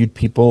interviewed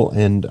people,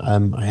 and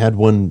I had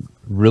one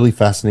really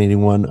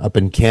fascinating one up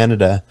in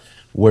Canada,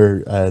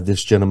 where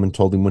this gentleman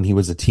told him when he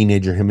was a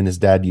teenager, him and his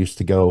dad used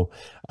to go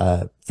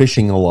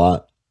fishing a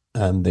lot.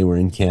 They were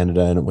in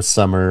Canada, and it was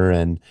summer,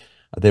 and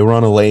they were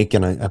on a lake,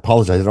 and I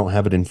apologize, I don't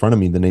have it in front of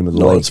me, the name of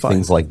the lake. It's fine.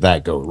 Things like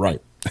that go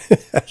right.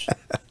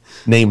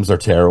 Names are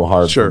terrible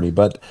hard for me,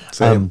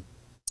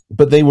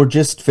 but they were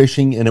just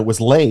fishing, and it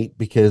was late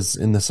because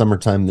in the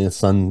summertime, the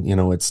sun, you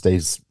know, it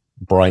stays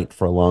bright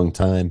for a long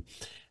time,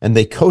 and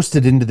they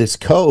coasted into this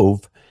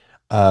cove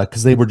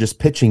because they were just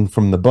pitching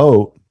from the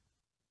boat,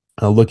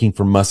 looking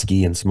for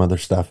muskie and some other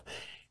stuff.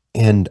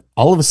 And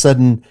all of a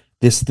sudden,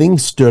 this thing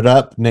stood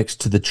up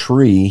next to the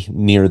tree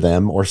near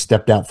them, or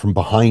stepped out from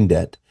behind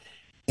it.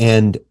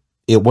 And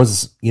it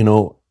was, you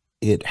know,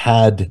 it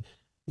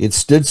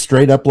stood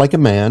straight up like a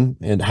man,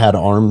 and had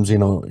arms, you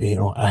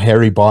know, a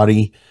hairy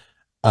body,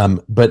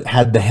 but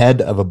had the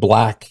head of a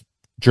black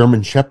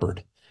German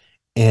Shepherd.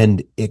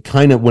 And it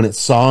kind of, when it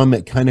saw him,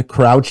 it kind of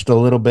crouched a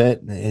little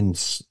bit and,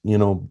 you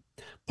know,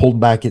 pulled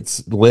back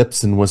its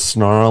lips and was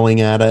snarling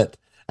at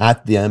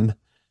them.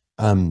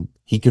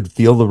 He could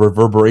feel the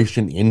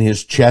reverberation in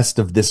his chest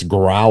of this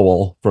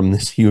growl from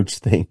this huge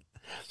thing.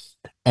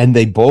 And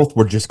they both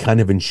were just kind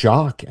of in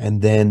shock.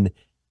 And then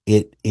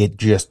it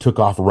just took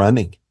off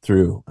running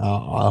through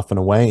off and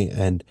away.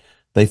 And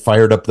they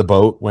fired up the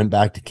boat, went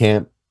back to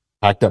camp,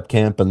 packed up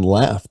camp, and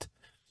left.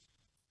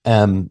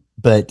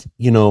 But,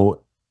 you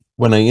know,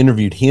 when I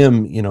interviewed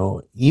him, you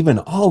know, even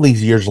all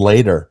these years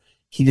later,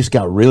 he just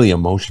got really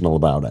emotional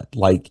about it.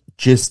 Like,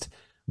 just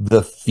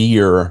the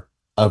fear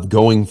of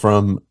going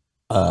from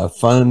a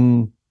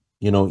fun,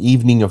 you know,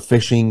 evening of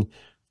fishing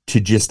to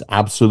just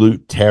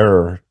absolute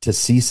terror, to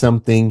see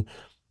something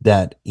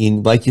that,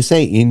 in, like you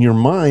say, in your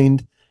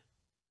mind,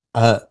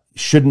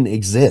 shouldn't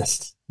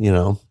exist, you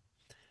know.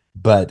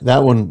 But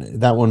that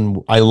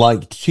one I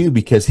liked too,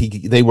 because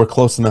they were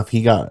close enough.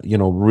 He got, you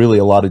know, really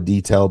a lot of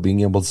detail, being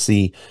able to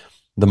see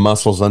the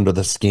muscles under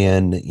the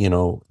skin, you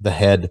know, the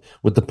head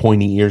with the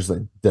pointy ears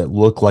that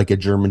look like a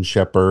German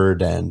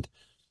Shepherd. And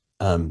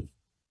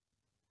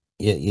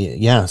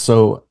yeah,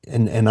 so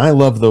and I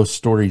love those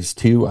stories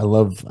too. I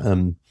love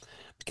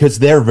because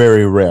they're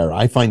very rare.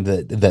 I find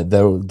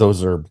that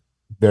those are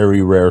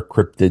very rare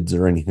cryptids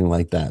or anything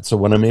like that. So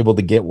when I'm able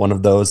to get one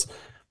of those,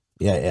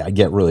 yeah, I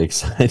get really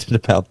excited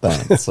about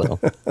that. So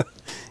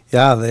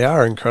yeah, they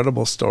are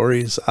incredible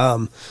stories.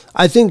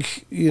 I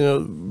think, you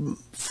know,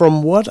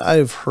 from what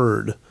I've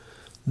heard,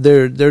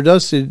 there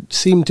does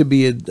seem to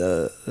be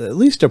at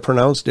least a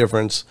pronounced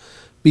difference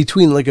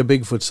between like a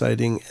Bigfoot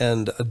sighting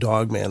and a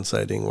dogman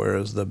sighting,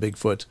 whereas the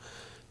Bigfoot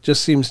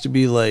just seems to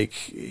be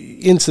like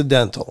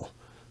incidental.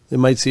 They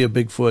might see a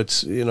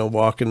Bigfoot, you know,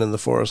 walking in the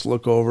forest,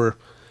 look over.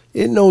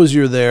 It knows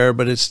you're there,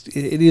 but it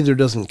either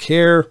doesn't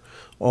care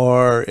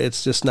or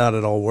it's just not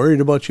at all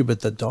worried about you.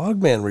 But the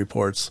dogman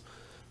reports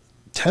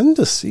tend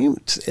to seem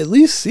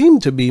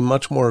to be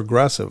much more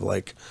aggressive.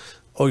 Like,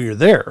 oh, you're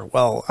there.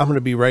 Well, I'm going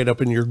to be right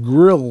up in your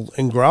grill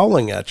and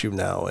growling at you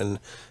now. And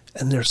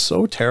they're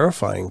so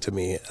terrifying to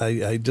me.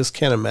 I just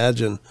can't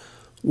imagine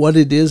what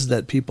it is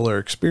that people are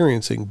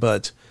experiencing,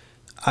 but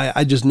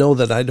I just know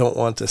that I don't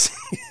want to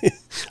see it.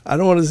 I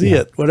don't want to see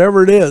it.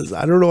 Whatever it is,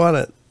 I don't want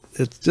it.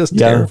 It's just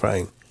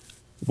terrifying.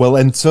 Well,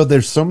 and so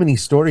there's so many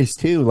stories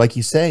too. Like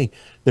you say,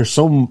 they're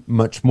so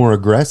much more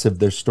aggressive.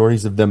 There's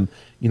stories of them,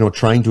 you know,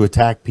 trying to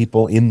attack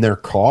people in their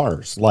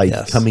cars, like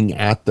coming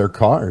at their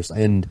cars.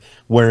 And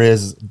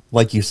whereas,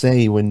 like you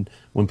say, when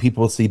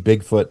people see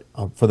Bigfoot,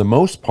 for the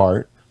most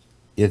part,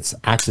 it's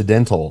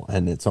accidental,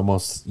 and it's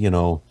almost, you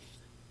know,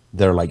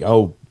 they're like,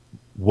 oh,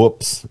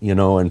 whoops, you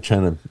know, and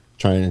trying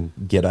to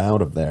get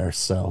out of there.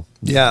 So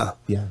yeah,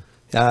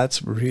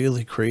 it's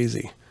really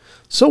crazy.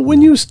 So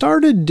when you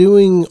started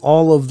doing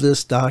all of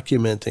this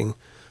documenting,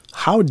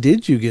 how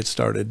did you get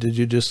started? Did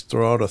you just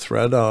throw out a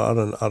thread out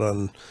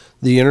on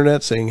the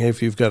internet saying, hey,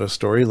 if you've got a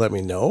story, let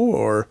me know?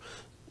 Or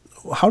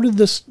how did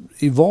this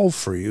evolve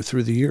for you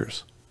through the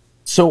years?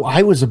 So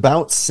I was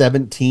about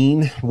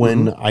 17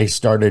 when I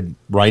started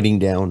writing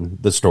down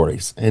the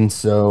stories. And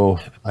so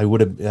that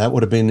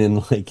would have been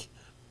in like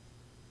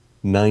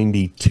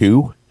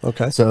 92.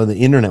 Okay. So the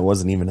internet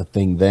wasn't even a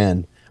thing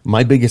then.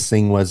 My biggest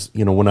thing was,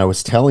 you know, when I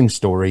was telling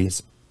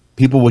stories,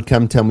 people would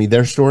come tell me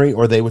their story,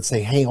 or they would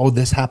say, hey, oh,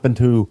 this happened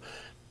to,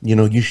 you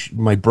know,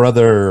 my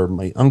brother or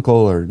my uncle,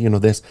 or, you know,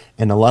 this.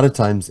 And a lot of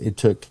times it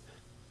took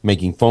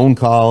making phone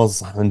calls,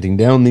 hunting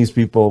down these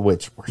people,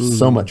 which were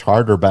so much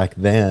harder back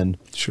then.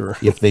 Sure.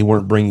 If they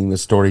weren't bringing the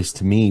stories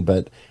to me.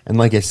 And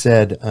like I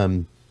said,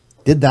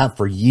 did that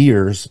for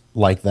years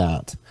like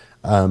that,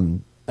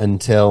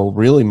 until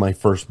really my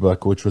first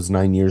book, which was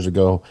 9 years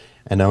ago.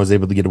 And I was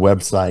able to get a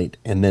website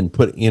and then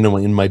put,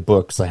 in my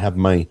books, I have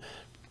my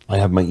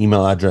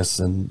email address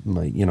and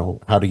my,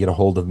 how to get a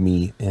hold of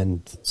me.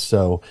 And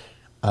so,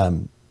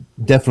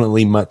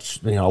 definitely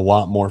a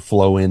lot more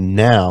flow in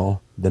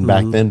now than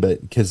back then,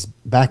 but because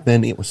back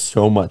then it was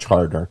so much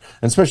harder,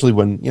 and especially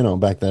when,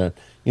 back then,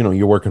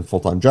 you're working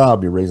full-time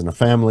job, you're raising a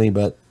family,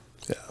 but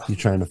you're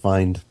trying to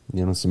find,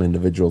 some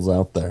individuals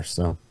out there.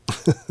 So,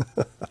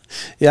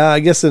 yeah, I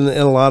guess in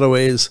a lot of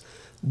ways,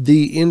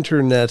 the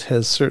internet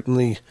has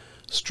certainly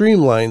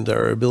streamlined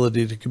our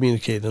ability to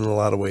communicate in a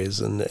lot of ways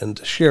and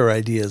to share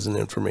ideas and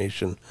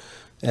information.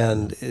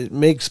 And it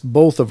makes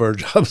both of our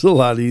jobs a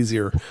lot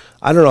easier.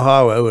 I don't know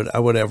how I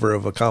would ever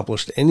have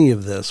accomplished any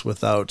of this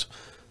without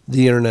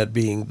the internet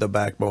being the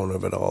backbone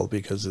of it all,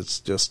 because it's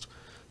just,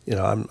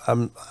 I'm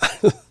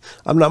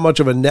I'm not much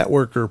of a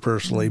networker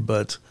personally,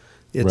 but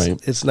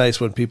it's nice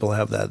when people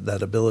have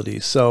that ability.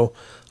 So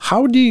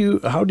how do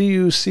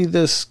you see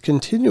this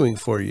continuing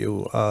for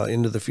you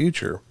into the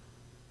future?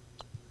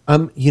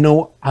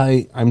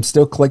 I'm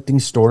still collecting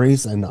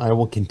stories, and I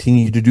will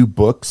continue to do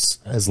books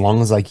as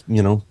long as I,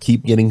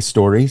 keep getting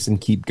stories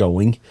and keep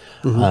going.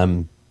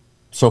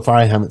 So far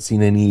I haven't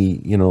seen any,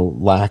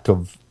 lack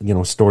of,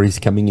 stories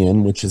coming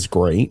in, which is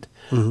great.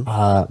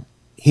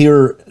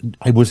 Here,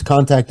 I was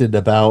contacted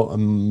about a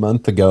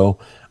month ago.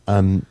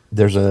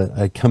 There's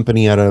a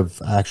company out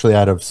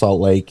of Salt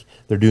Lake.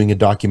 They're doing a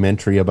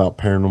documentary about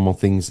paranormal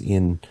things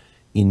in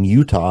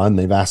Utah, and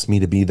they've asked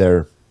me to be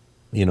there,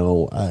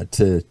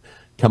 to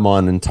come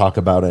on and talk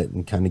about it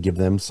and kind of give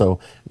them. So,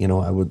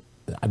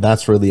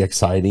 that's really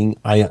exciting.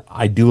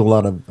 I do a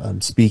lot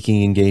of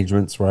speaking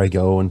engagements where I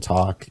go and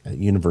talk at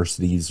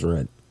universities or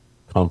at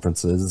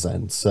conferences.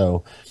 And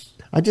so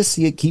I just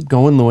see it keep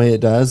going the way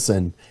it does,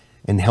 and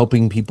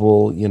helping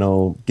people,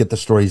 get the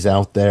stories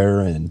out there.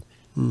 And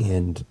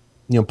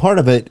part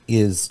of it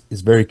is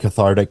very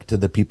cathartic to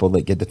the people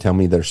that get to tell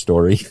me their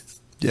story.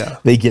 Yeah.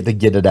 They get to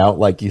get it out,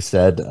 like you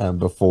said,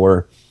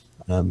 before,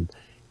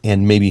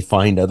 and maybe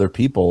find other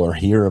people or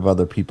hear of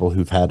other people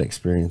who've had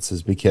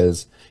experiences,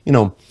 because,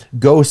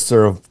 ghosts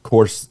are, of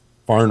course,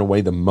 far and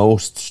away the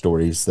most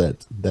stories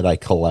that I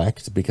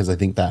collect, because I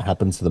think that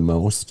happens the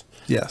most.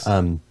 Yes.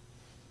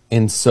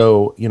 And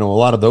so, a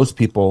lot of those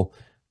people,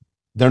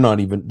 they don't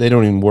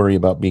even worry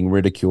about being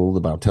ridiculed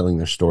about telling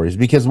their stories,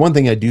 because one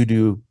thing I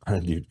do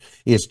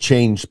is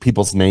change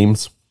people's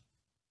names,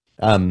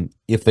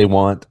 if they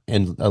want,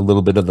 and a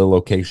little bit of the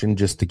location,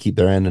 just to keep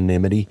their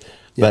anonymity.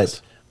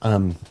 Yes.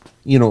 But,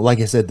 like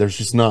I said, there's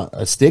just not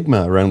a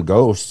stigma around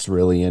ghosts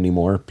really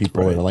anymore.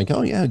 People are like,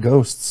 oh yeah,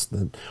 ghosts,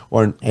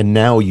 and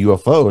now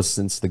UFOs,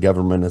 since the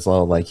government is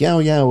all like,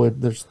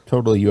 there's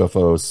totally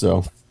UFOs.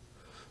 So,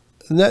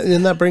 and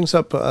that brings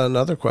up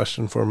another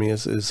question for me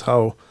is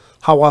how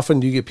often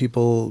do you get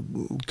people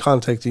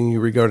contacting you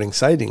regarding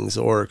sightings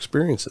or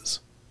experiences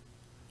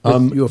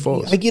with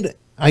UFOs?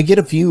 I get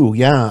a few.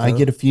 Yeah, I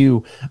get a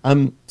few.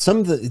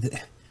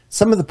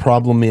 Some of the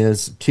problem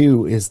is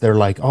they're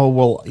like, oh,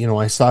 well,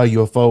 I saw a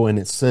UFO, and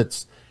it's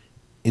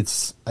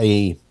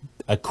a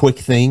quick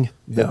thing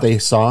that they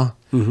saw,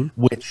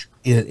 which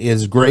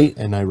is great,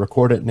 and I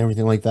record it and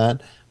everything like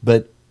that,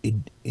 but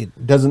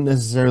it doesn't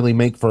necessarily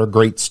make for a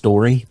great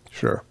story.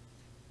 Sure.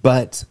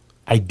 But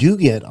I do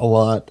get a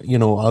lot, I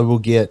will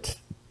get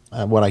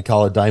what I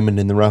call a diamond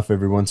in the rough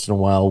every once in a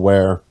while,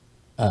 where,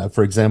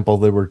 for example,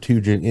 there were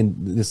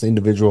this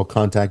individual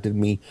contacted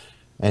me.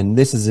 And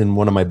this is in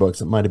one of my books.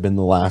 It might have been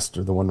the last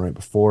or the one right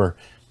before.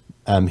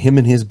 Him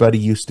and his buddy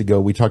used to go.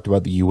 We talked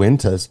about the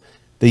Uintas.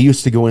 They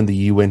used to go in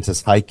the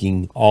Uintas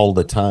hiking all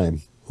the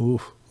time.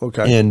 Ooh,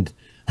 okay. And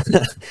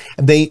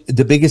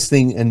the biggest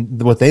thing,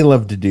 and what they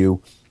love to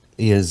do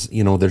is,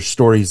 there's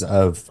stories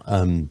of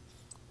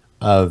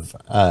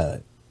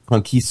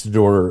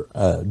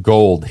conquistador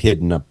gold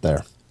hidden up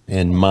there,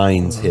 and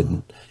mines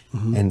hidden.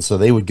 And so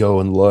they would go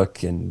and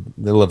look, and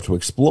they love to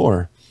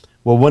explore.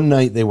 Well, one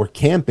night they were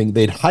camping.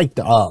 They'd hiked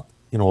up,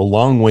 a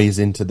long ways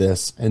into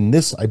this. And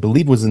this, I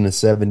believe, was in the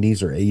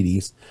 70s or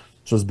 80s.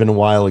 So it's been a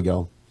while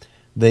ago.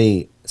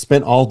 They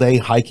spent all day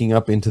hiking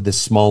up into this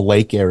small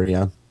lake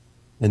area.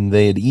 And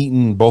they had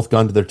eaten, both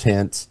gone to their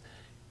tents.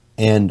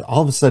 And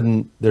all of a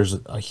sudden, there's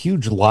a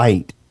huge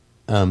light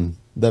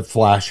that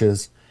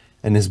flashes.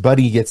 And his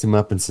buddy gets him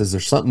up and says,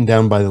 there's something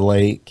down by the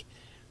lake.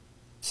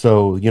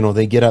 So,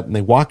 they get up and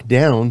they walk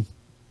down.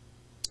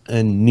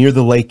 And near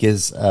the lake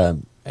is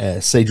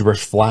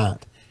Sagebrush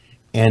Flat,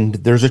 and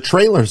there's a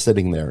trailer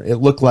sitting there. It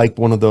looked like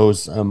one of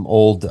those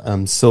old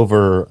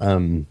silver,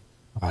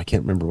 I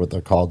can't remember what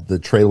they're called, the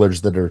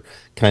trailers that are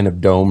kind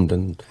of domed.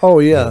 And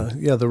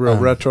the real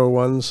retro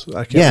ones.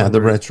 I can't remember.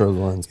 The retro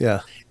ones.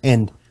 Yeah.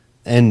 And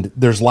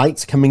there's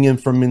lights coming in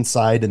from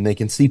inside, and they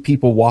can see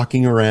people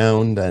walking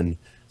around,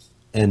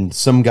 and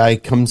some guy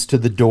comes to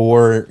the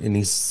door, and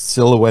he's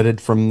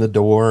silhouetted from the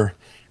door,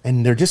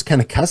 and they're just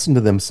kind of cussing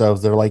to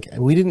themselves. They're like,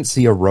 we didn't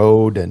see a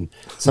road, and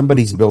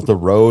somebody's built a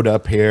road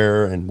up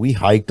here, and we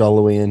hiked all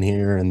the way in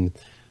here. And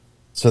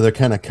so they're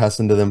kind of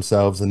cussing to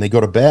themselves, and they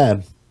go to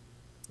bed.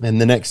 And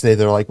the next day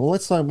they're like, well,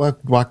 let's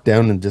walk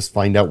down and just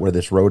find out where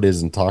this road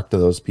is and talk to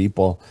those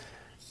people.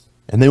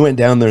 And they went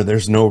down there.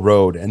 There's no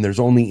road, and there's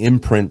only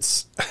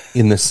imprints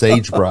in the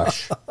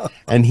sagebrush.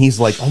 And he's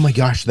like, oh my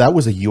gosh, that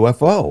was a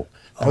UFO.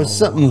 That was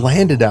something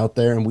landed out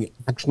there, and we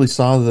actually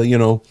saw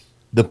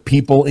the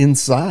people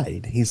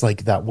inside. He's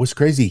like, that was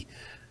crazy.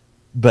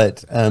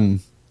 But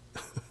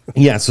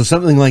yeah, so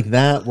something like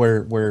that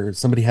where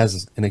somebody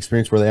has an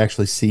experience where they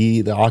actually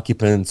see the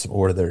occupants,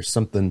 or there's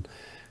something,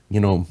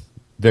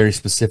 very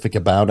specific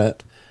about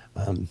it.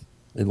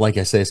 Like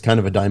I say, it's kind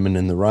of a diamond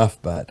in the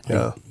rough, but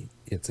yeah.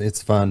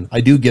 It's fun. I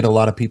do get a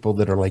lot of people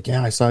that are like,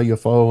 yeah, I saw a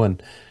UFO,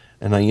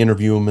 and I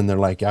interview them, and they're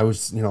like, I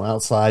was,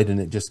 outside, and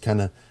it just kind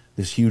of,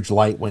 this huge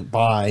light went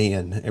by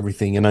and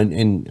everything. And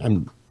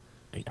I'm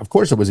of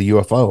course it was a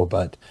UFO,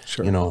 but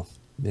sure.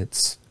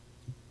 It's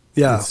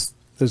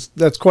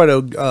that's quite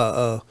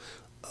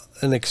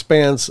an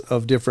expanse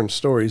of different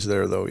stories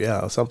there, though.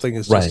 Yeah. Something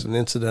is just an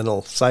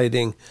incidental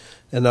sighting,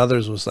 and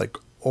others was like,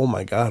 oh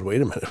my God,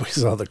 wait a minute. We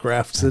saw the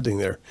craft sitting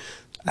there.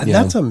 And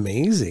that's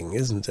amazing,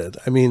 isn't it?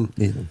 I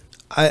mean,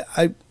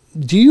 I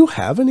do you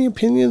have any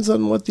opinions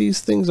on what these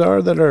things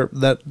are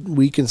that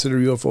we consider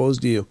UFOs?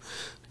 Do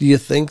you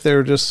think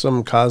they're just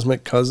some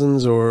cosmic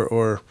cousins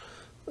or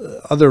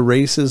other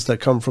races that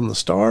come from the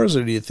stars,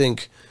 or do you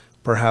think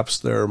perhaps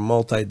they're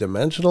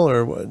multidimensional,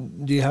 or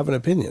do you have an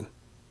opinion?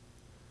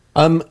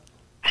 I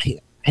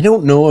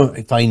don't know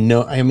if I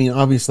know. I mean,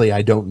 obviously,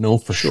 I don't know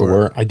for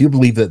sure. I do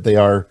believe that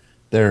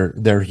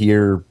they're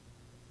here,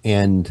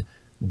 and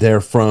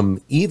they're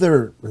from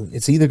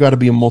it's either got to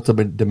be a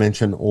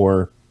multi-dimension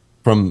or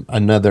from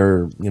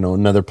another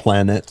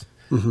planet.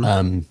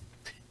 Mm-hmm.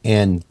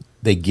 And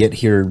they get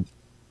here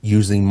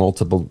using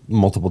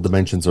multiple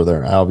dimensions, or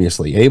they're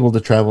obviously able to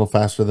travel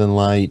faster than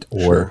light,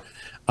 or,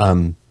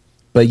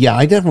 but yeah,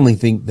 I definitely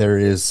think there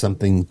is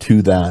something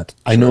to that.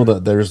 I know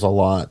that there's a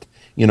lot,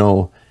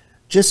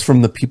 just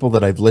from the people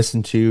that I've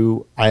listened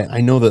to,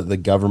 I know that the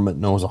government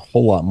knows a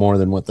whole lot more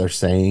than what they're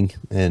saying,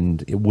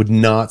 and it would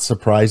not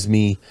surprise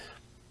me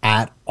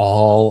at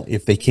all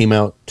if they came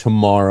out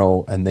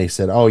tomorrow and they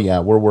said, oh yeah,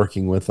 we're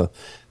working with the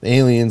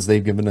aliens,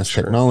 they've given us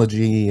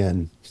technology,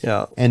 and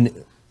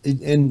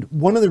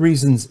one of the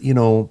reasons,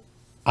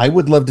 I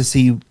would love to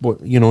see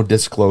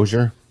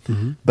disclosure.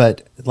 Mm-hmm.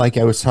 But like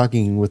I was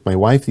talking with my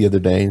wife the other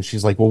day, and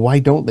she's like, well, why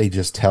don't they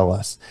just tell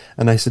us?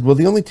 And I said, well,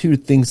 the only two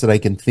things that I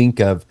can think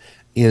of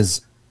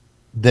is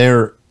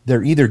they're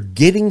either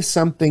getting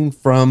something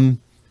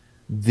from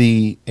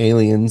the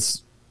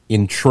aliens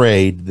in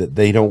trade that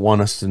they don't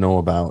want us to know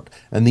about,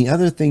 and the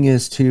other thing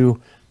is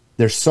too,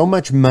 there's so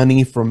much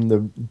money from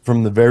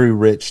the very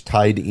rich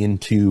tied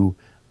into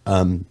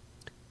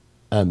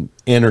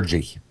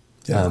energy,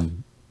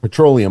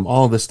 petroleum,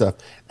 all of this stuff.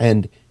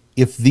 And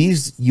if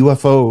these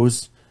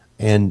UFOs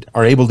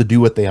are able to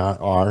do what they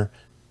are,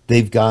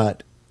 they've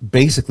got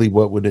basically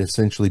what would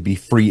essentially be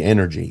free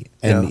energy.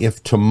 And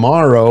if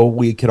tomorrow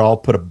we could all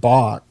put a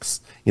box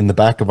in the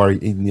back of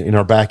in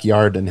our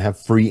backyard and have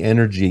free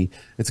energy,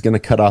 it's going to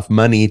cut off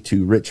money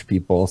to rich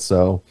people.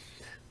 So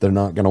they're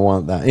not going to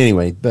want that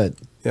anyway, but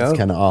it's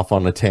kind of off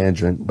on a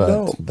tangent,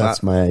 but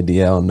that's my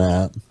idea on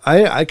that.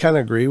 I kind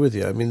of agree with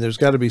you. I mean, there's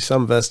got to be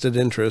some vested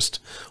interest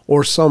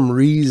or some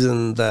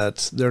reason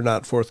that they're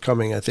not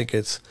forthcoming. I think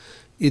it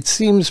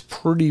seems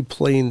pretty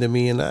plain to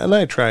me, and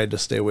I tried to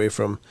stay away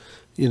from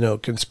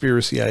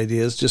conspiracy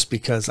ideas, just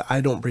because I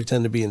don't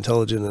pretend to be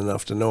intelligent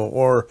enough to know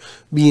or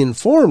be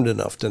informed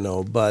enough to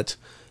know. But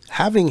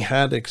having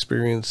had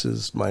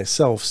experiences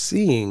myself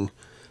seeing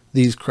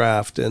these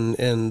craft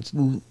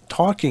and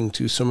talking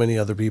to so many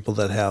other people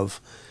that have,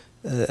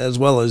 as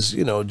well as,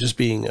 just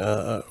being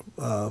a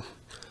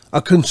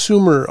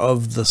consumer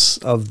of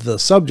the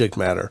subject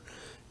matter,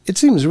 it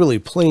seems really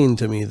plain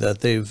to me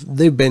that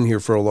they've been here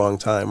for a long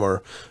time,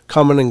 or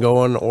coming and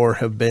going, or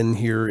have been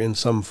here in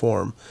some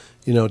form,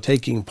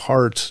 taking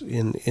part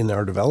in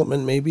our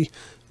development maybe.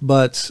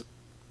 But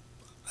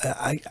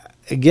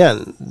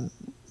again,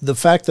 the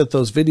fact that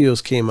those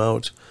videos came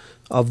out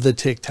of the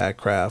Tic Tac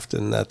craft,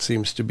 and that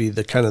seems to be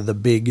the kind of the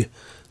big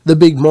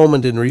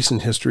moment in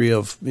recent history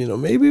of,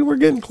 maybe we're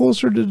getting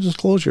closer to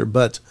disclosure.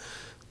 But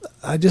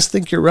I just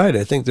think you're right.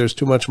 I think there's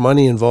too much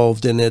money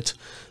involved in it,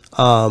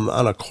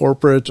 on a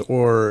corporate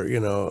or,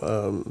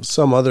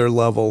 some other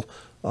level,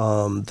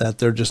 that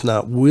they're just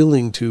not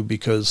willing to,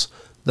 because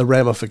the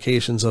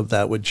ramifications of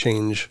that would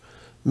change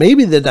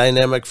maybe the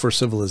dynamic for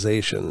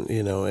civilization,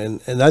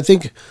 and I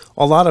think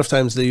a lot of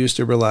times they used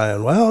to rely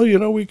on, well,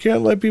 we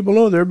can't let people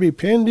know, there'd be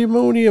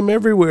pandemonium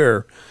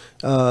everywhere.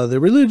 The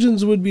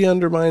religions would be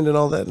undermined and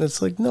all that. And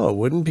it's like, no, it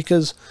wouldn't,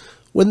 because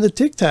when the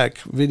Tic Tac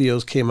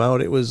videos came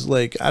out, it was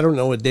like, I don't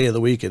know what day of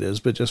the week it is,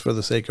 but just for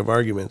the sake of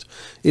argument,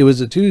 it was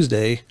a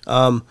Tuesday.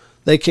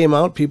 They came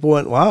out, people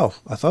went, wow,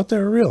 I thought they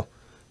were real.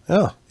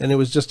 Yeah. And it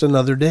was just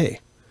another day.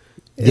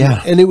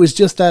 And it was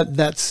just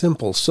that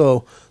simple.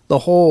 So the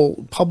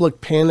whole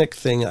public panic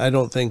thing, I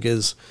don't think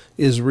is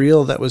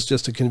real. That was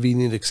just a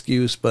convenient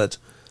excuse, but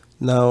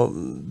now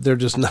they're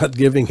just not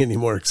giving any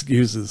more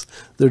excuses.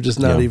 They're just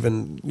not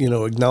even,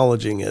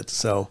 acknowledging it.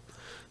 So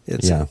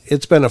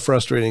it's been a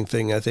frustrating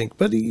thing, I think.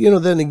 But,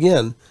 then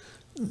again,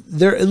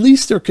 at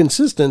least they're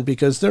consistent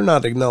because they're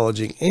not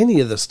acknowledging any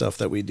of the stuff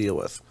that we deal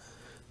with.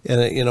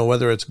 And,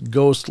 whether it's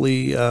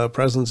ghostly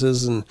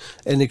presences and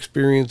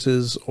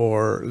experiences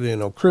or,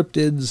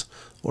 cryptids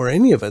or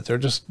any of it, they're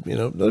just,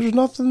 there's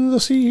nothing to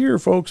see here,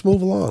 folks.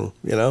 Move along,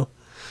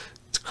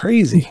 It's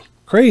crazy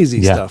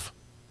stuff.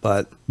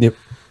 But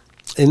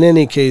in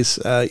any case,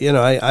 I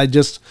am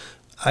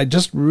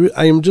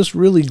just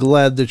really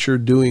glad that you're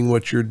doing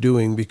what you're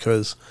doing,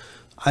 because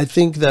I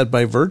think that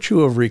by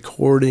virtue of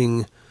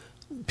recording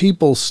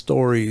people's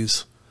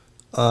stories,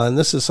 and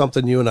this is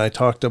something you and I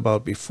talked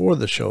about before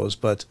the shows,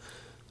 but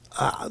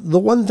the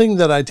one thing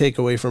that I take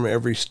away from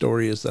every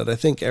story is that I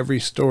think every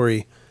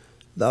story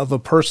of a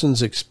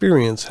person's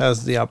experience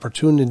has the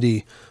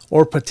opportunity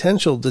or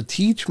potential to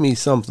teach me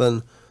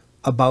something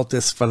about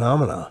this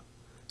phenomena.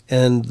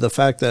 And the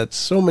fact that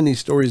so many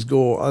stories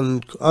go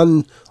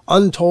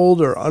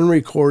untold or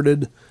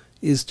unrecorded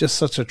is just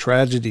such a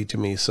tragedy to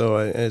me. So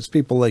it's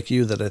people like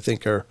you that I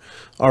think are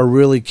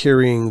really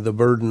carrying the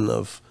burden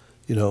of,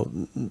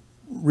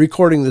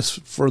 recording this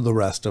for the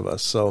rest of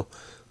us. So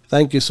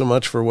thank you so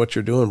much for what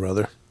you're doing,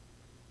 brother.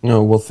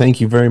 No, well,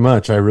 thank you very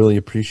much. I really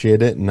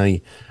appreciate it. And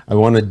I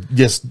want to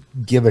just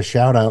give a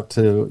shout out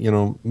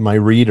to, my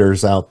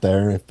readers out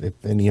there,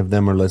 if any of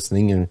them are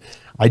listening. And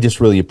I just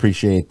really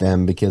appreciate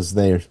them, because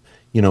they're,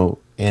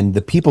 and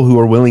the people who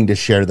are willing to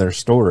share their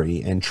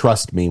story and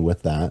trust me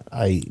with that.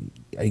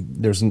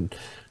 There's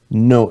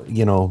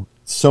no,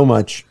 so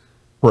much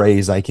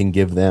praise I can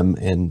give them,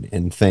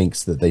 and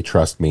thanks that they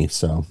trust me.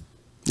 So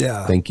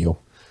yeah, thank you.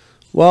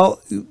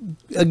 Well,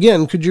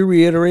 again, could you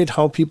reiterate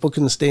how people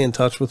can stay in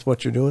touch with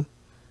what you're doing?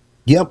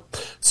 Yep.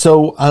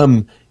 So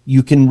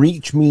you can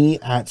reach me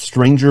at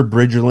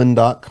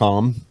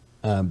strangerbridgerland.com.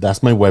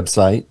 That's my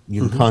website.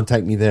 You can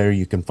contact me there.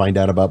 You can find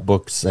out about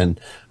books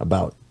and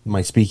about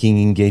my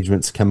speaking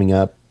engagements coming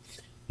up.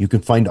 You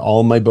can find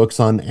all my books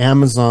on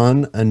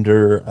Amazon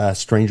under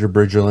Stranger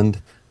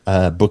Bridgerland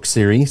book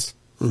series.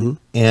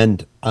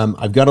 And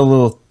I've got a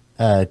little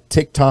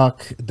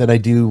TikTok that I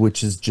do,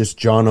 which is just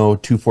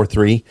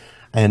John0243.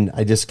 And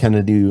I just kind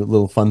of do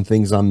little fun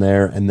things on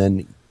there. And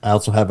then I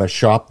also have a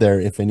shop there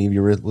if any of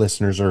your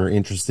listeners are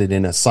interested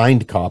in a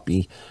signed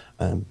copy.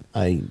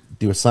 I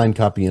do a signed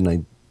copy and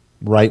I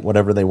write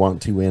whatever they want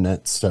to in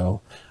it.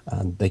 So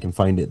they can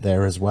find it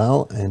there as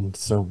well. And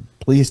so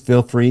please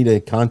feel free to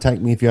contact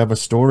me if you have a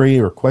story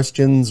or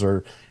questions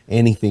or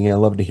anything. I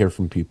love to hear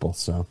from people.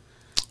 So,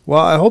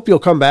 well, I hope you'll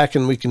come back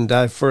and we can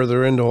dive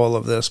further into all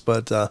of this.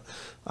 But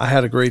I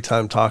had a great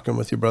time talking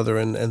with you, brother.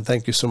 And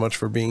thank you so much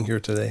for being here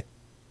today.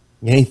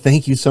 Hey,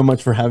 thank you so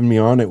much for having me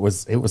on. It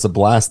was a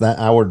blast. That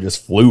hour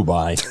just flew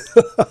by.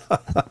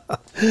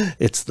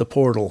 It's the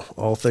portal.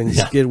 All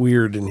things get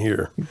weird in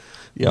here.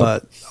 Yep.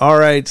 But all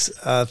right.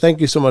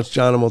 Thank you so much,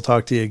 John, and we'll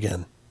talk to you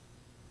again.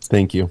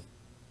 Thank you.